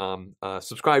now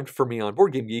subscribed for me on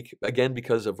Board Game Geek again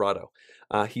because of Rado.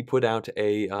 He put out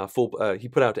a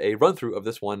run through of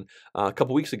this one a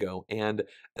couple weeks ago, and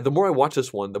the more I watch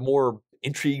this one, the more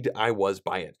intrigued I was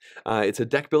by it. It's a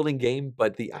deck building game,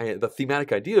 but the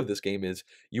thematic idea of this game is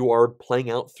you are playing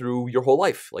out through your whole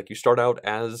life. Like you start out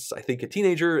as, I think, a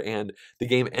teenager, and the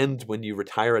game ends when you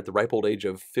retire at the ripe old age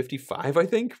of 55, I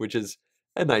think, which is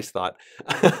a nice thought.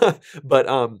 But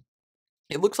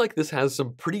it looks like this has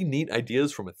some pretty neat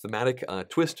ideas from a thematic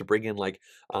twist to bring in, like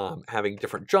having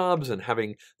different jobs and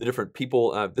having the different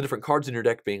people, the different cards in your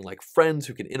deck being like friends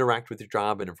who can interact with your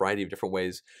job in a variety of different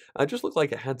ways. It just looked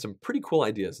like it had some pretty cool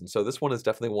ideas. And so this one is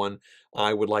definitely one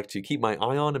I would like to keep my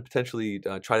eye on and potentially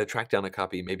try to track down a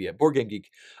copy, maybe at Board Game Geek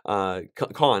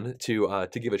Con to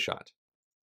give a shot.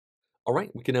 All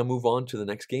right, we can now move on to the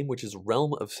next game, which is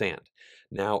Realm of Sand.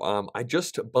 Now, I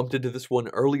just bumped into this one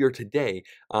earlier today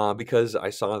because I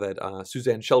saw that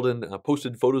Suzanne Sheldon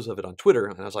posted photos of it on Twitter,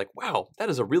 and I was like, wow, that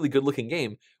is a really good-looking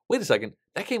game. Wait a second,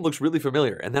 that game looks really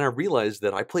familiar. And then I realized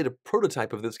that I played a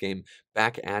prototype of this game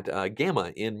back at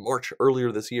Gamma in March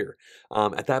earlier this year.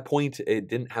 At that point, it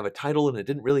didn't have a title and it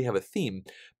didn't really have a theme,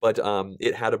 but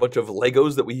it had a bunch of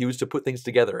Legos that we used to put things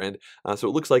together. And so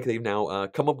it looks like they've now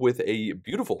come up with a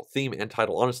beautiful theme and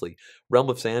title, honestly. Realm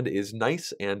of Sand is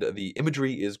nice, and the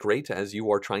imagery is great as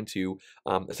you are trying to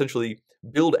essentially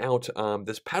build out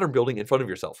this pattern building in front of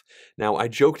yourself. Now, I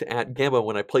joked at Gamma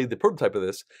when I played the prototype of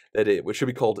this that it should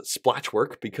be called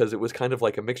Splotchwork because it was kind of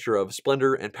like a mixture of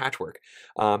Splendor and Patchwork.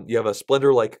 You have a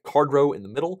Splendor-like card row in the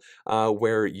middle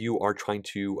where you are trying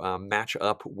to match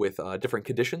up with different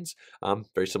conditions,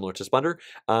 very similar to Splendor.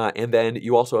 And then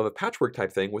you also have a Patchwork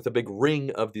type thing with a big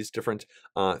ring of these different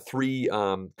three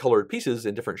colored pieces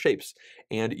in different shapes.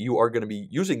 And you are going to be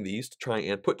using these to try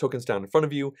and put tokens down in front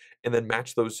of you and then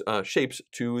match those shapes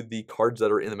to the cards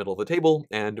that are in the middle of the table.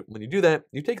 And when you do that,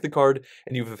 you take the card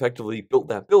and you've effectively built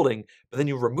that building, but then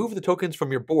you remove the tokens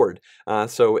from your board.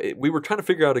 We were trying to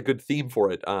figure out a good theme for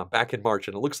it back in March,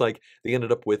 and it looks like they ended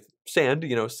up with sand.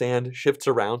 You know, sand shifts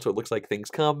around, so it looks like things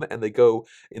come and they go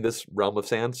in this realm of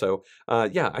sand. So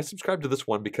yeah, I subscribed to this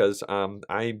one because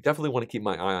I definitely want to keep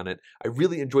my eye on it. I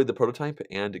really enjoyed the prototype,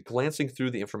 and glancing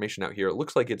through the information out here, it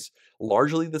looks like it's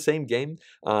largely the same game,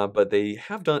 but they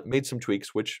have made some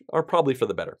tweaks, which are probably for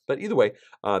the better. But either way,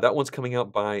 that one's coming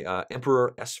out by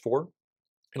Emperor S4.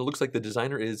 And it looks like the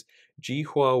designer is Ji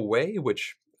Hua Wei,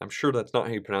 which I'm sure that's not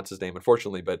how you pronounce his name,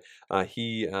 unfortunately, but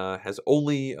he has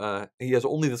only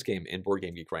this game in Board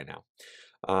Game Geek right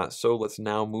now. So let's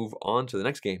now move on to the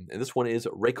next game, and this one is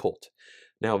Reykholt.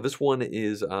 Now, this one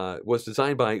was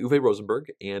designed by Uwe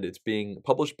Rosenberg, and it's being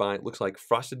published by, it looks like,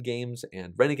 Frosted Games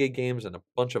and Renegade Games and a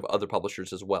bunch of other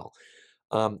publishers as well.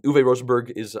 Uwe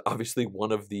Rosenberg is obviously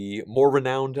one of the more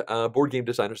renowned board game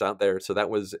designers out there, so that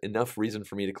was enough reason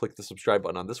for me to click the subscribe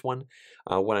button on this one.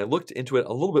 When I looked into it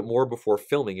a little bit more before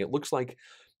filming, it looks like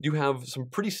you have some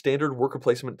pretty standard worker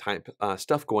placement type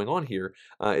stuff going on here.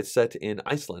 It's set in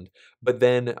Iceland, but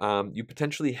then you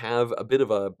potentially have a bit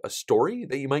of a story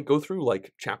that you might go through,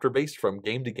 like chapter-based from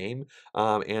game to game,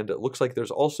 and it looks like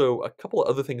there's also a couple of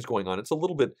other things going on. It's a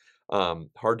little bit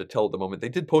hard to tell at the moment. They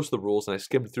did post the rules, and I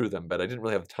skimmed through them, but I didn't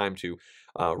really have time to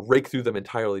rake through them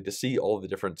entirely to see all of the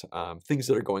different things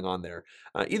that are going on there.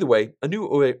 Either way, a new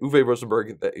Uwe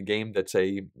Rosenberg game that's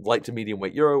a light to medium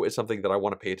weight Euro is something that I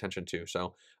want to pay attention to,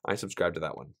 so I subscribe to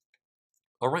that one.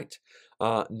 All right,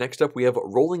 next up we have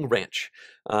Rolling Ranch.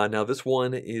 Now this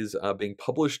one is being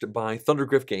published by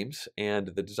Thundergriff Games,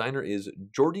 and the designer is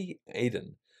Jordi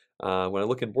Aiden. When I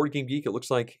look in Board Game Geek, it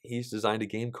looks like he's designed a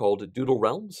game called Doodle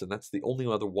Realms, and that's the only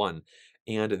other one.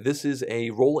 And this is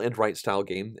a roll and write style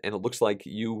game, and it looks like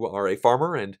you are a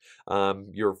farmer, and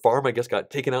your farm, I guess, got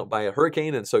taken out by a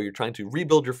hurricane, and so you're trying to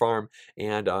rebuild your farm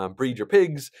and breed your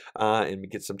pigs and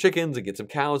get some chickens and get some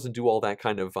cows and do all that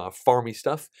kind of farmy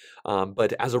stuff.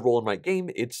 But as a roll and write game,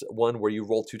 it's one where you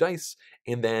roll 2 dice,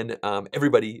 and then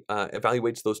everybody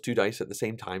evaluates those 2 dice at the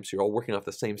same time, so you're all working off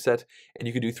the same set, and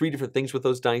you can do 3 different things with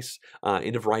those dice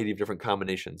in a variety of different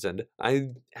combinations. And I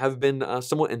have been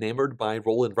somewhat enamored by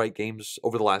roll and write games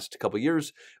over the last couple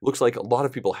years. Looks like a lot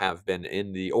of people have been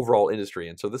in the overall industry,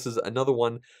 and so this is another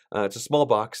one. It's a small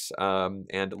box, and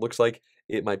it looks like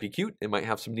it might be cute. It might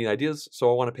have some neat ideas, so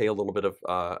I want to pay a little bit of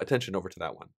attention over to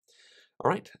that one.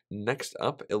 All right, next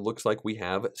up, it looks like we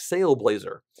have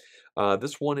Sailblazer.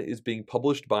 This one is being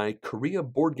published by Korea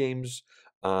Board Games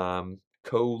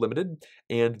Co. Limited,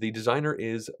 and the designer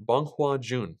is Bonghwa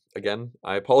Jun. Again,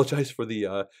 I apologize for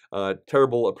the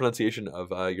terrible pronunciation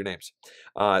of your names.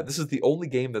 This is the only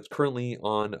game that's currently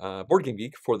on Board Game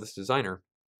Geek for this designer.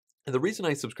 And the reason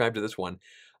I subscribed to this one,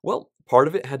 well, part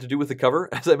of it had to do with the cover.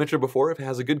 As I mentioned before, if it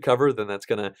has a good cover, then that's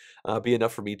going to be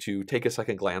enough for me to take a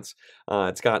second glance.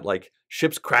 It's got like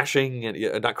ships crashing,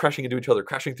 and not crashing into each other,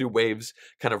 crashing through waves,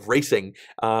 kind of racing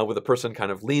with a person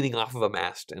kind of leaning off of a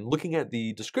mast. And looking at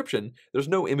the description, there's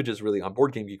no images really on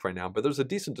Board Game Geek right now, but there's a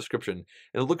decent description.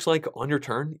 And it looks like on your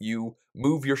turn, you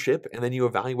move your ship, and then you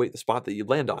evaluate the spot that you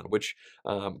land on, which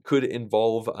could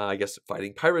involve, I guess,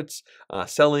 fighting pirates,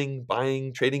 selling,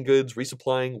 buying, trading goods,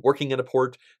 resupplying, working at a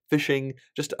port, fishing,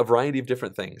 just a variety of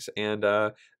different things. And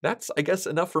that's, I guess,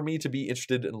 enough for me to be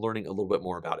interested in learning a little bit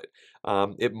more about it.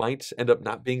 It might end up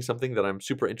not being something that I'm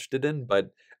super interested in, but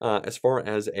as far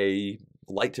as a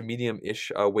light to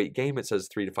medium-ish weight game, it says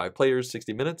 3 to 5 players,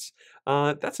 60 minutes.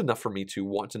 That's enough for me to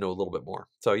want to know a little bit more.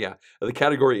 So yeah, the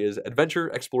category is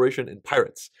adventure, exploration, and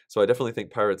pirates. So I definitely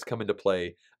think pirates come into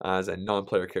play as a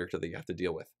non-player character that you have to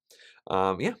deal with.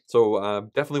 Yeah, so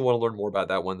definitely want to learn more about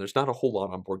that one. There's not a whole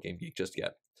lot on Board Game Geek just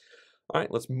yet. All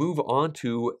right, let's move on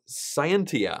to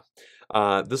Scientia.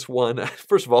 This one,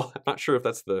 first of all, I'm not sure if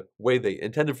that's the way they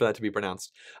intended for that to be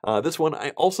pronounced. This one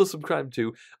I also subscribed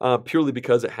to purely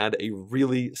because it had a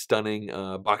really stunning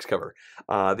box cover.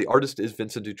 The artist is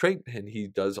Vincent Dutrait, and he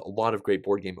does a lot of great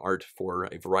board game art for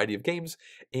a variety of games.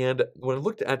 And when I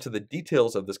looked at the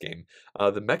details of this game,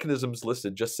 the mechanisms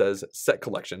listed just says set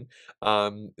collection.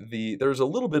 There's a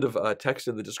little bit of text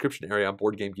in the description area on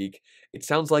Board Game Geek. It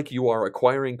sounds like you are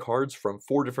acquiring cards from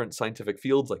 4 different scientific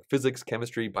fields like physics,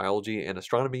 chemistry, biology, and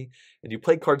astronomy, and you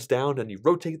play cards down and you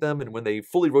rotate them, and when they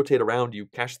fully rotate around, you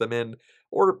cash them in,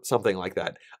 or something like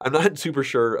that. I'm not super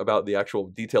sure about the actual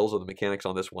details of the mechanics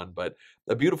on this one, but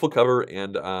a beautiful cover,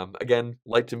 and again,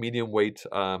 light to medium weight,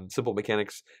 simple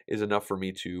mechanics is enough for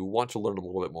me to want to learn a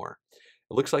little bit more.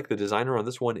 It looks like the designer on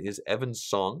this one is Evan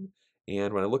Song,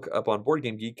 and when I look up on Board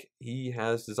Game Geek, he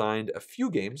has designed a few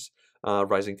games,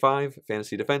 Rising 5,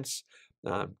 Fantasy Defense,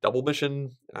 Double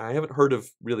Mission. I haven't heard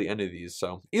of really any of these,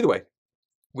 so either way,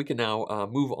 we can now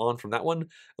move on from that one. It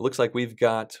looks like we've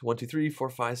got 1, 2, 3, 4,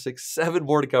 5, 6, 7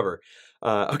 more to cover.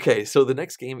 Okay, so the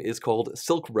next game is called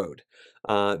Silk Road.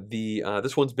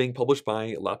 This one's being published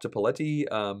by Latte Paletti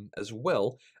as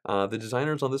well. The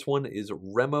designers on this one is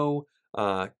Remo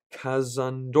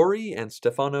Kazandori and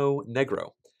Stefano Negro.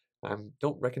 I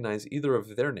don't recognize either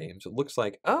of their names. It looks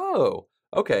like, oh,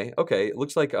 okay. It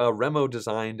looks like Remo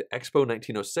designed Expo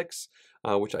 1906,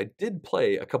 which I did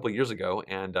play a couple years ago,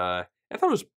 and I thought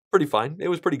it was pretty fine. It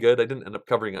was pretty good. I didn't end up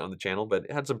covering it on the channel, but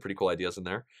it had some pretty cool ideas in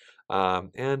there.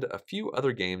 And a few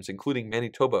other games, including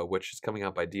Manitoba, which is coming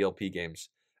out by DLP Games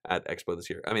at Expo this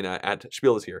year. I mean, at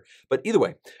Spiel this year. But either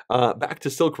way, back to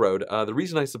Silk Road. The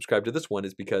reason I subscribed to this one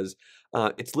is because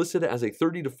it's listed as a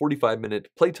 30 to 45 minute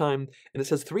playtime, and it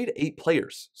says 3 to 8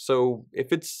 players. So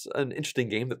if it's an interesting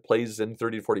game that plays in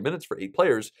 30 to 40 minutes for 8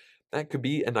 players, that could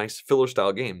be a nice filler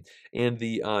style game. And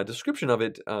the description of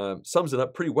it sums it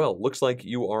up pretty well. Looks like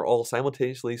you are all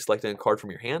simultaneously selecting a card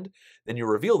from your hand, then you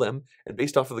reveal them, and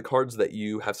based off of the cards that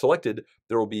you have selected,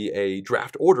 there will be a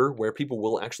draft order where people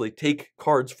will actually take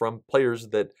cards from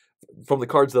the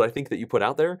cards that I think that you put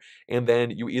out there, and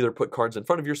then you either put cards in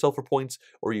front of yourself for points,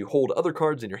 or you hold other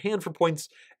cards in your hand for points.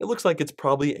 It looks like it's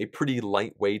probably a pretty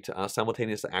lightweight,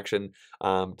 simultaneous action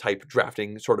type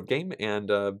drafting sort of game, and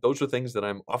those are things that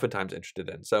I'm oftentimes interested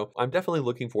in. So I'm definitely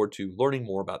looking forward to learning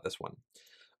more about this one.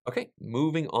 Okay,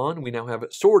 moving on, we now have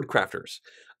Sword Crafters.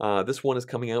 This one is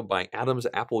coming out by Adam's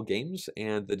Apple Games,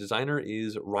 and the designer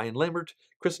is Ryan Lambert,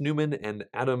 Chris Newman, and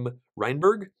Adam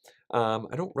Reinberg.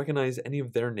 I don't recognize any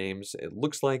of their names. It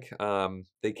looks like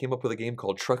they came up with a game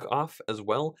called Truck Off as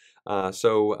well.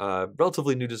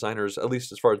 Relatively new designers, at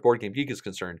least as far as Board Game Geek is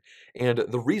concerned. And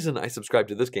the reason I subscribed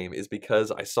to this game is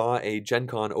because I saw a Gen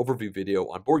Con overview video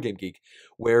on Board Game Geek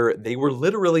where they were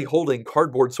literally holding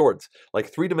cardboard swords,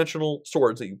 like three-dimensional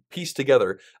swords that you piece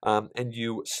together, and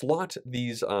you slot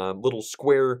these little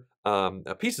square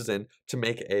pieces in to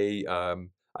make a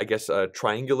I guess a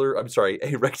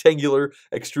a rectangular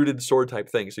extruded sword type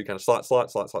thing. So you kind of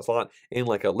slot in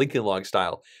like a Lincoln log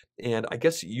style. And I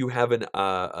guess you have an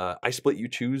I split you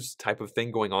choose type of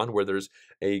thing going on where there's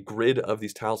a grid of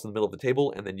these tiles in the middle of the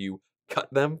table, and then you cut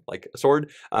them like a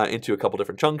sword into a couple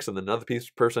different chunks, and then another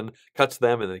person cuts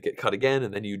them, and they get cut again,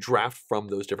 and then you draft from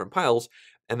those different piles.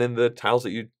 And then the tiles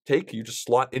that you take, you just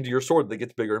slot into your sword that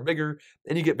gets bigger and bigger,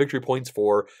 and you get victory points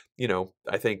for,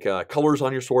 I think colors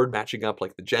on your sword matching up,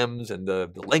 like the gems and the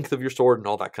length of your sword and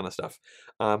all that kind of stuff.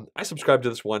 I subscribe to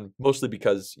this one mostly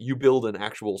because you build an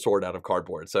actual sword out of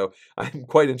cardboard, so I'm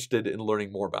quite interested in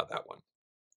learning more about that one.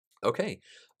 Okay,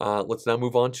 let's now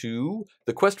move on to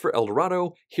The Quest for El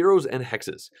Dorado, Heroes and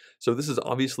Hexes. So this is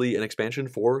obviously an expansion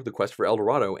for The Quest for El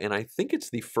Dorado, and I think it's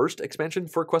the first expansion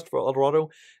for Quest for El Dorado.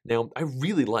 Now, I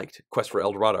really liked Quest for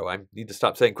El Dorado. I need to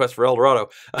stop saying Quest for El Dorado.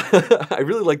 I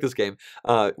really liked this game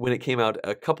when it came out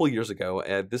a couple years ago.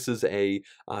 This is a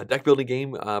deck building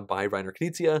game by Reiner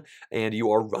Knizia, and you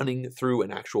are running through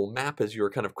an actual map as you're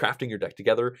kind of crafting your deck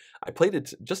together. I played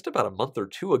it just about a month or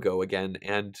two ago again,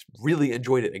 and really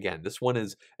enjoyed it again. This one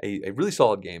is a really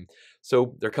solid game.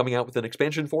 So they're coming out with an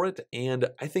expansion for it, and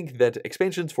I think that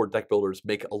expansions for deck builders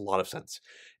make a lot of sense.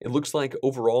 It looks like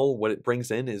overall what it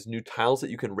brings in is new tiles that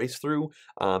you can race through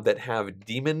that have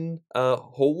demon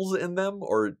holes in them,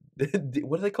 or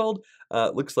what are they called?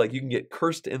 Looks like you can get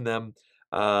cursed in them.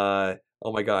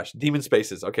 Oh my gosh, demon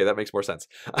spaces. Okay, that makes more sense.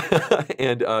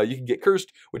 And you can get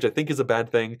cursed, which I think is a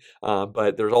bad thing,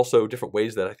 but there's also different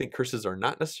ways that I think curses are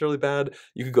not necessarily bad.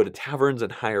 You can go to taverns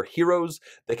and hire heroes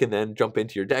that can then jump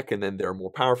into your deck, and then they're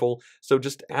more powerful. So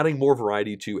just adding more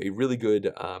variety to a really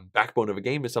good backbone of a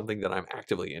game is something that I'm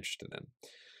actively interested in.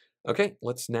 Okay,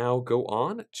 let's now go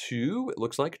on to, it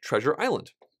looks like, Treasure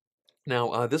Island.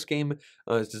 Now, this game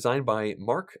is designed by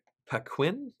Mark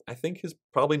Paquin, I think is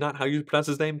probably not how you pronounce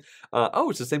his name. Oh,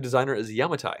 it's the same designer as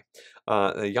Yamatai.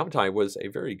 Yamatai was a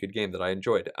very good game that I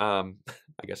enjoyed.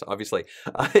 I guess, obviously.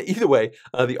 Either way,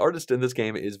 the artist in this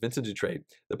game is Vincent Dutrait.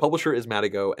 The publisher is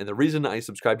Madigo, and the reason I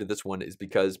subscribed to this one is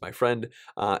because my friend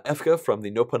Efka from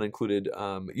the No Pun Included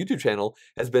YouTube channel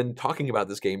has been talking about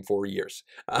this game for years.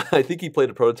 I think he played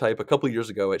a prototype a couple years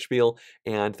ago at Spiel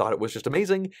and thought it was just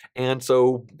amazing, and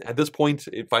so at this point,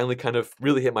 it finally kind of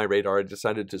really hit my radar. I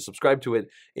decided to subscribe to it.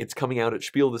 It's coming out at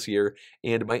Spiel this year,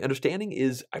 and my understanding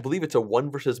is, I believe it's a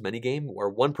one versus many game where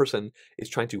one person is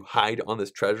trying to hide on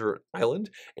this treasure island,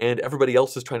 and everybody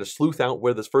else is trying to sleuth out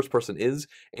where this first person is,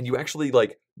 and you actually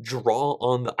like draw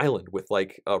on the island with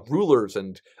like rulers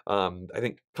and I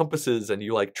think compasses, and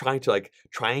you like try to like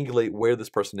triangulate where this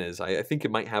person is. I think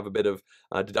it might have a bit of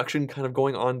deduction kind of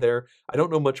going on there. I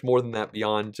don't know much more than that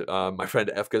beyond my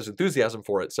friend Efka's enthusiasm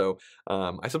for it, so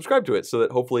I subscribe to it so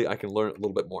that hopefully I can learn a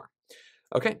little bit more.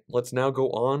 Okay, let's now go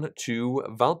on to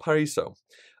Valparaiso.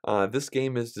 This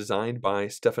game is designed by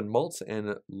Stefan Maltz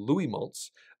and Louis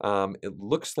Maltz. It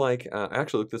looks like, I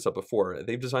actually looked this up before,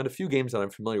 they've designed a few games that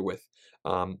I'm familiar with.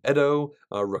 Edo,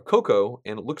 Rococo,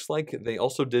 and it looks like they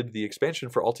also did the expansion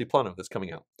for Altiplano that's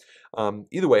coming out.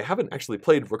 Either way, I haven't actually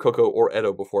played Rococo or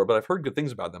Edo before, but I've heard good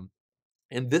things about them.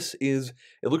 And this is,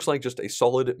 it looks like just a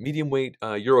solid medium weight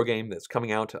Euro game that's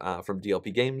coming out from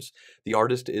DLP Games. The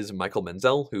artist is Michael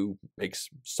Menzel, who makes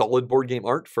solid board game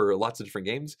art for lots of different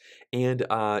games. And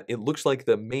it looks like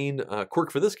the main quirk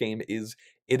for this game is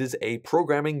it is a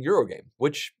programming Euro game,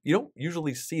 which you don't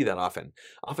usually see that often.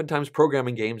 Oftentimes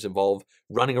programming games involve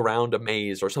running around a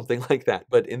maze or something like that.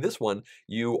 But in this one,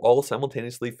 you all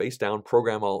simultaneously face down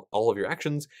program all of your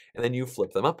actions, and then you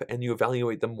flip them up and you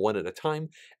evaluate them one at a time.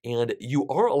 And you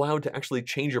are allowed to actually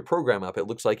change your program up, it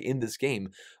looks like, in this game,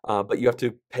 but you have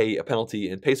to pay a penalty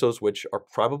in pesos, which are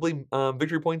probably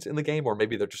victory points in the game, or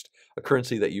maybe they're just a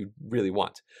currency that you really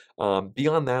want.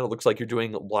 Beyond that, it looks like you're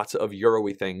doing lots of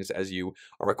Euro-y things as you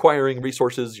are acquiring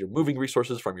resources, you're moving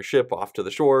resources from your ship off to the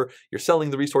shore, you're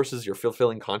selling the resources, you're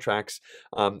fulfilling contracts.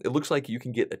 It looks like you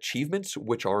can get achievements,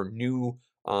 which are new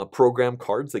program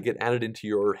cards that get added into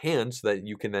your hand so that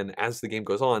you can then, as the game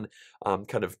goes on,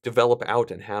 kind of develop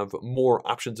out and have more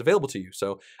options available to you.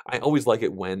 So I always like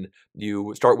it when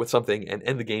you start with something and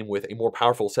end the game with a more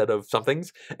powerful set of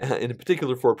somethings. In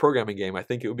particular, for a programming game, I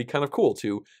think it would be kind of cool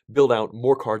to build out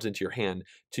more cards into your hand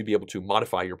to be able to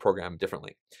modify your program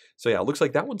differently. So yeah, it looks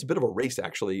like that one's a bit of a race,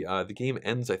 actually. The game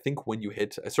ends, I think, when you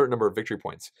hit a certain number of victory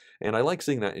points, and I like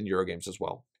seeing that in Euro games as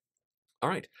well. All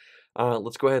right,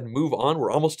 let's go ahead and move on.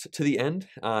 We're almost to the end.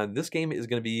 This game is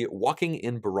going to be Walking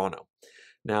in Burano.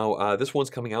 Now, this one's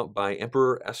coming out by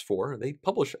Emperor S4. They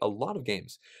publish a lot of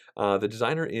games. The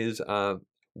designer is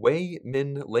Wei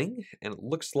Min Ling, and it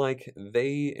looks like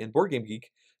they, in Board Game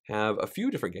Geek, have a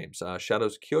few different games.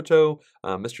 Shadows Kyoto,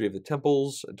 Mystery of the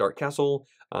Temples, Dark Castle.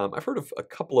 I've heard of a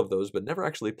couple of those, but never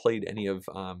actually played any of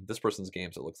this person's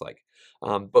games, it looks like.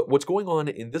 But what's going on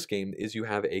in this game is you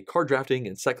have a card drafting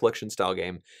and set collection style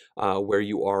game where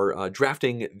you are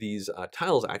drafting these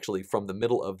tiles actually from the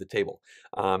middle of the table.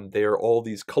 They're all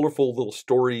these colorful little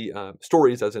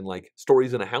stories, as in like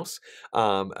stories in a house,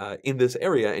 in this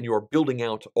area, and you are building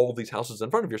out all these houses in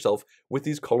front of yourself with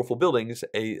these colorful buildings,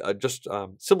 just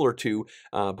similar to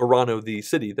Burano, the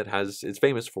city that is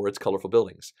famous for its colorful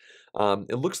buildings.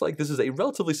 It looks like this is a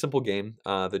relatively simple game.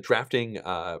 The drafting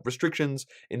restrictions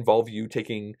involve you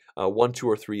taking 1, 2,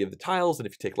 or 3 of the tiles, and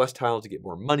if you take less tiles, you get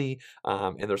more money.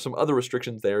 And there's some other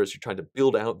restrictions there as you're trying to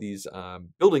build out these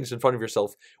buildings in front of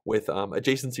yourself with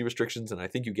adjacency restrictions, and I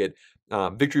think you get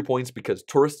victory points because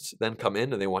tourists then come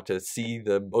in and they want to see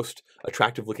the most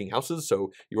attractive looking houses,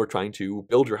 so you are trying to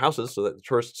build your houses so that the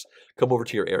tourists come over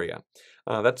to your area.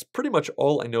 That's pretty much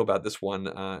all I know about this one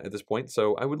at this point,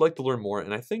 so I would like to learn more,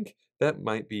 and I think that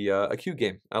might be a cute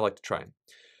game I like to try.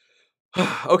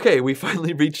 Okay, we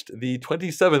finally reached the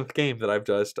 27th game that I've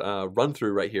just run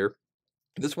through right here.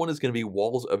 This one is going to be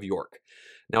Walls of York.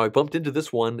 Now, I bumped into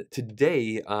this one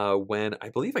today when I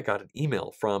believe I got an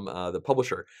email from the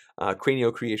publisher,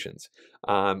 Cranio Creations.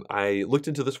 I looked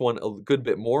into this one a good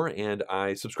bit more, and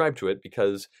I subscribed to it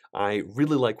because I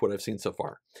really like what I've seen so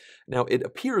far. Now, it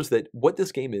appears that what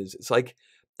this game is, it's like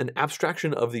an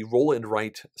abstraction of the roll and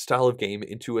write style of game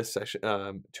into a session,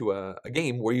 to a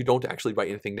game where you don't actually write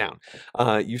anything down.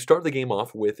 You start the game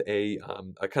off with a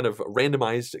kind of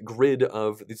randomized grid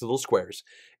of these little squares,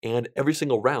 and every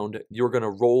single round you're going to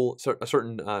roll a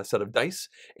certain set of dice,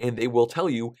 and they will tell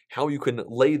you how you can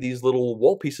lay these little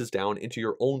wall pieces down into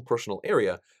your own personal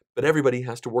area. But everybody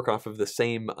has to work off of the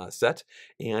same set,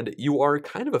 and you are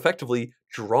kind of effectively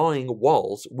drawing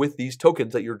walls with these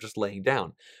tokens that you're just laying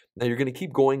down. Now you're going to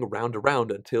keep going round and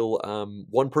round until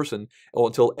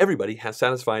until everybody has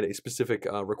satisfied a specific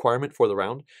requirement for the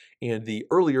round. And the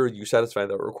earlier you satisfy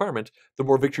that requirement, the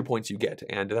more victory points you get.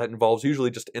 And that involves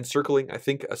usually just encircling, I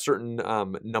think, a certain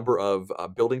number of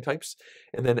building types.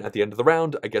 And then at the end of the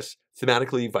round, I guess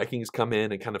thematically, Vikings come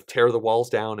in and kind of tear the walls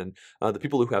down. And the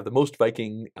people who have the most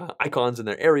Viking icons in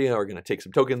their area are going to take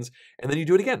some tokens. And then you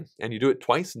do it again. And you do it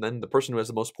twice. And then the person who has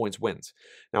the most points wins.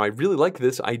 Now, I really like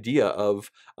this idea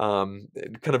of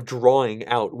kind of drawing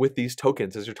out with these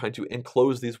tokens as you're trying to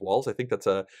enclose these walls. I think that's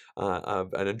an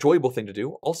enjoyable thing to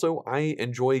do. Also, I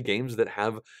enjoy games that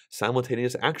have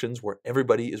simultaneous actions where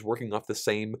everybody is working off the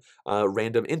same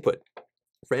random input.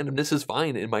 Randomness is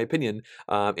fine, in my opinion,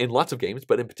 in lots of games,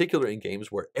 but in particular in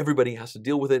games where everybody has to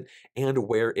deal with it and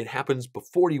where it happens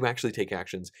before you actually take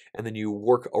actions, and then you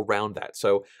work around that.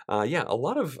 So, yeah, a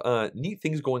lot of neat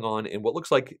things going on in what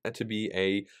looks like to be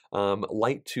a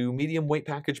light to medium weight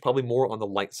package, probably more on the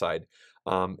light side.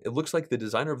 It looks like the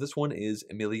designer of this one is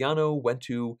Emiliano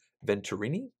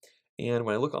Venturini. And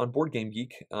when I look on Board Game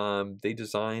Geek, they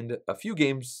designed a few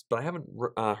games, but I haven't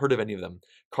heard of any of them.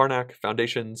 Karnak,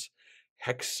 Foundations,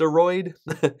 Hexeroid.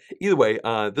 Either way,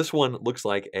 this one looks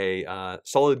like a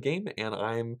solid game, and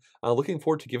I'm looking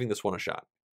forward to giving this one a shot.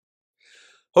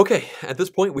 Okay, at this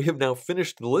point we have now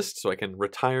finished the list, so I can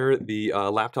retire the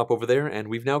laptop over there, and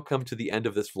we've now come to the end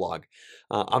of this vlog.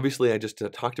 Obviously, I just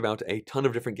talked about a ton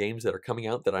of different games that are coming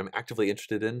out that I'm actively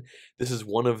interested in. This is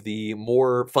one of the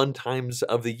more fun times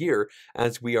of the year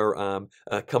as we are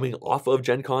coming off of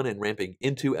Gen Con and ramping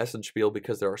into Essenspiel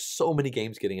because there are so many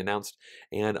games getting announced,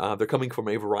 and they're coming from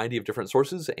a variety of different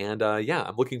sources, and yeah,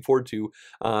 I'm looking forward to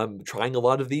trying a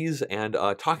lot of these and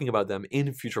talking about them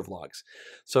in future vlogs.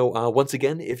 So once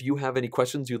again, if you have any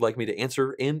questions you'd like me to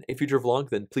answer in a future vlog,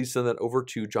 then please send that over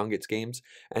to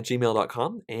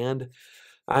JonGetsGames@gmail.com. And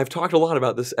I've talked a lot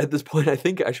about this at this point. I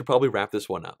think I should probably wrap this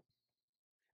one up.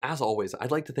 As always,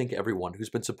 I'd like to thank everyone who's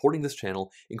been supporting this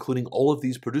channel, including all of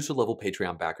these producer-level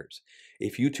Patreon backers.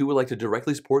 If you too would like to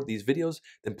directly support these videos,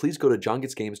 then please go to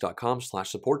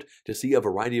JonGetsGames.com/support to see a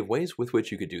variety of ways with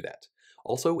which you could do that.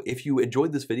 Also, if you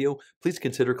enjoyed this video, please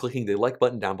consider clicking the like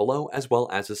button down below as well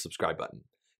as the subscribe button.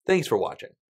 Thanks for watching.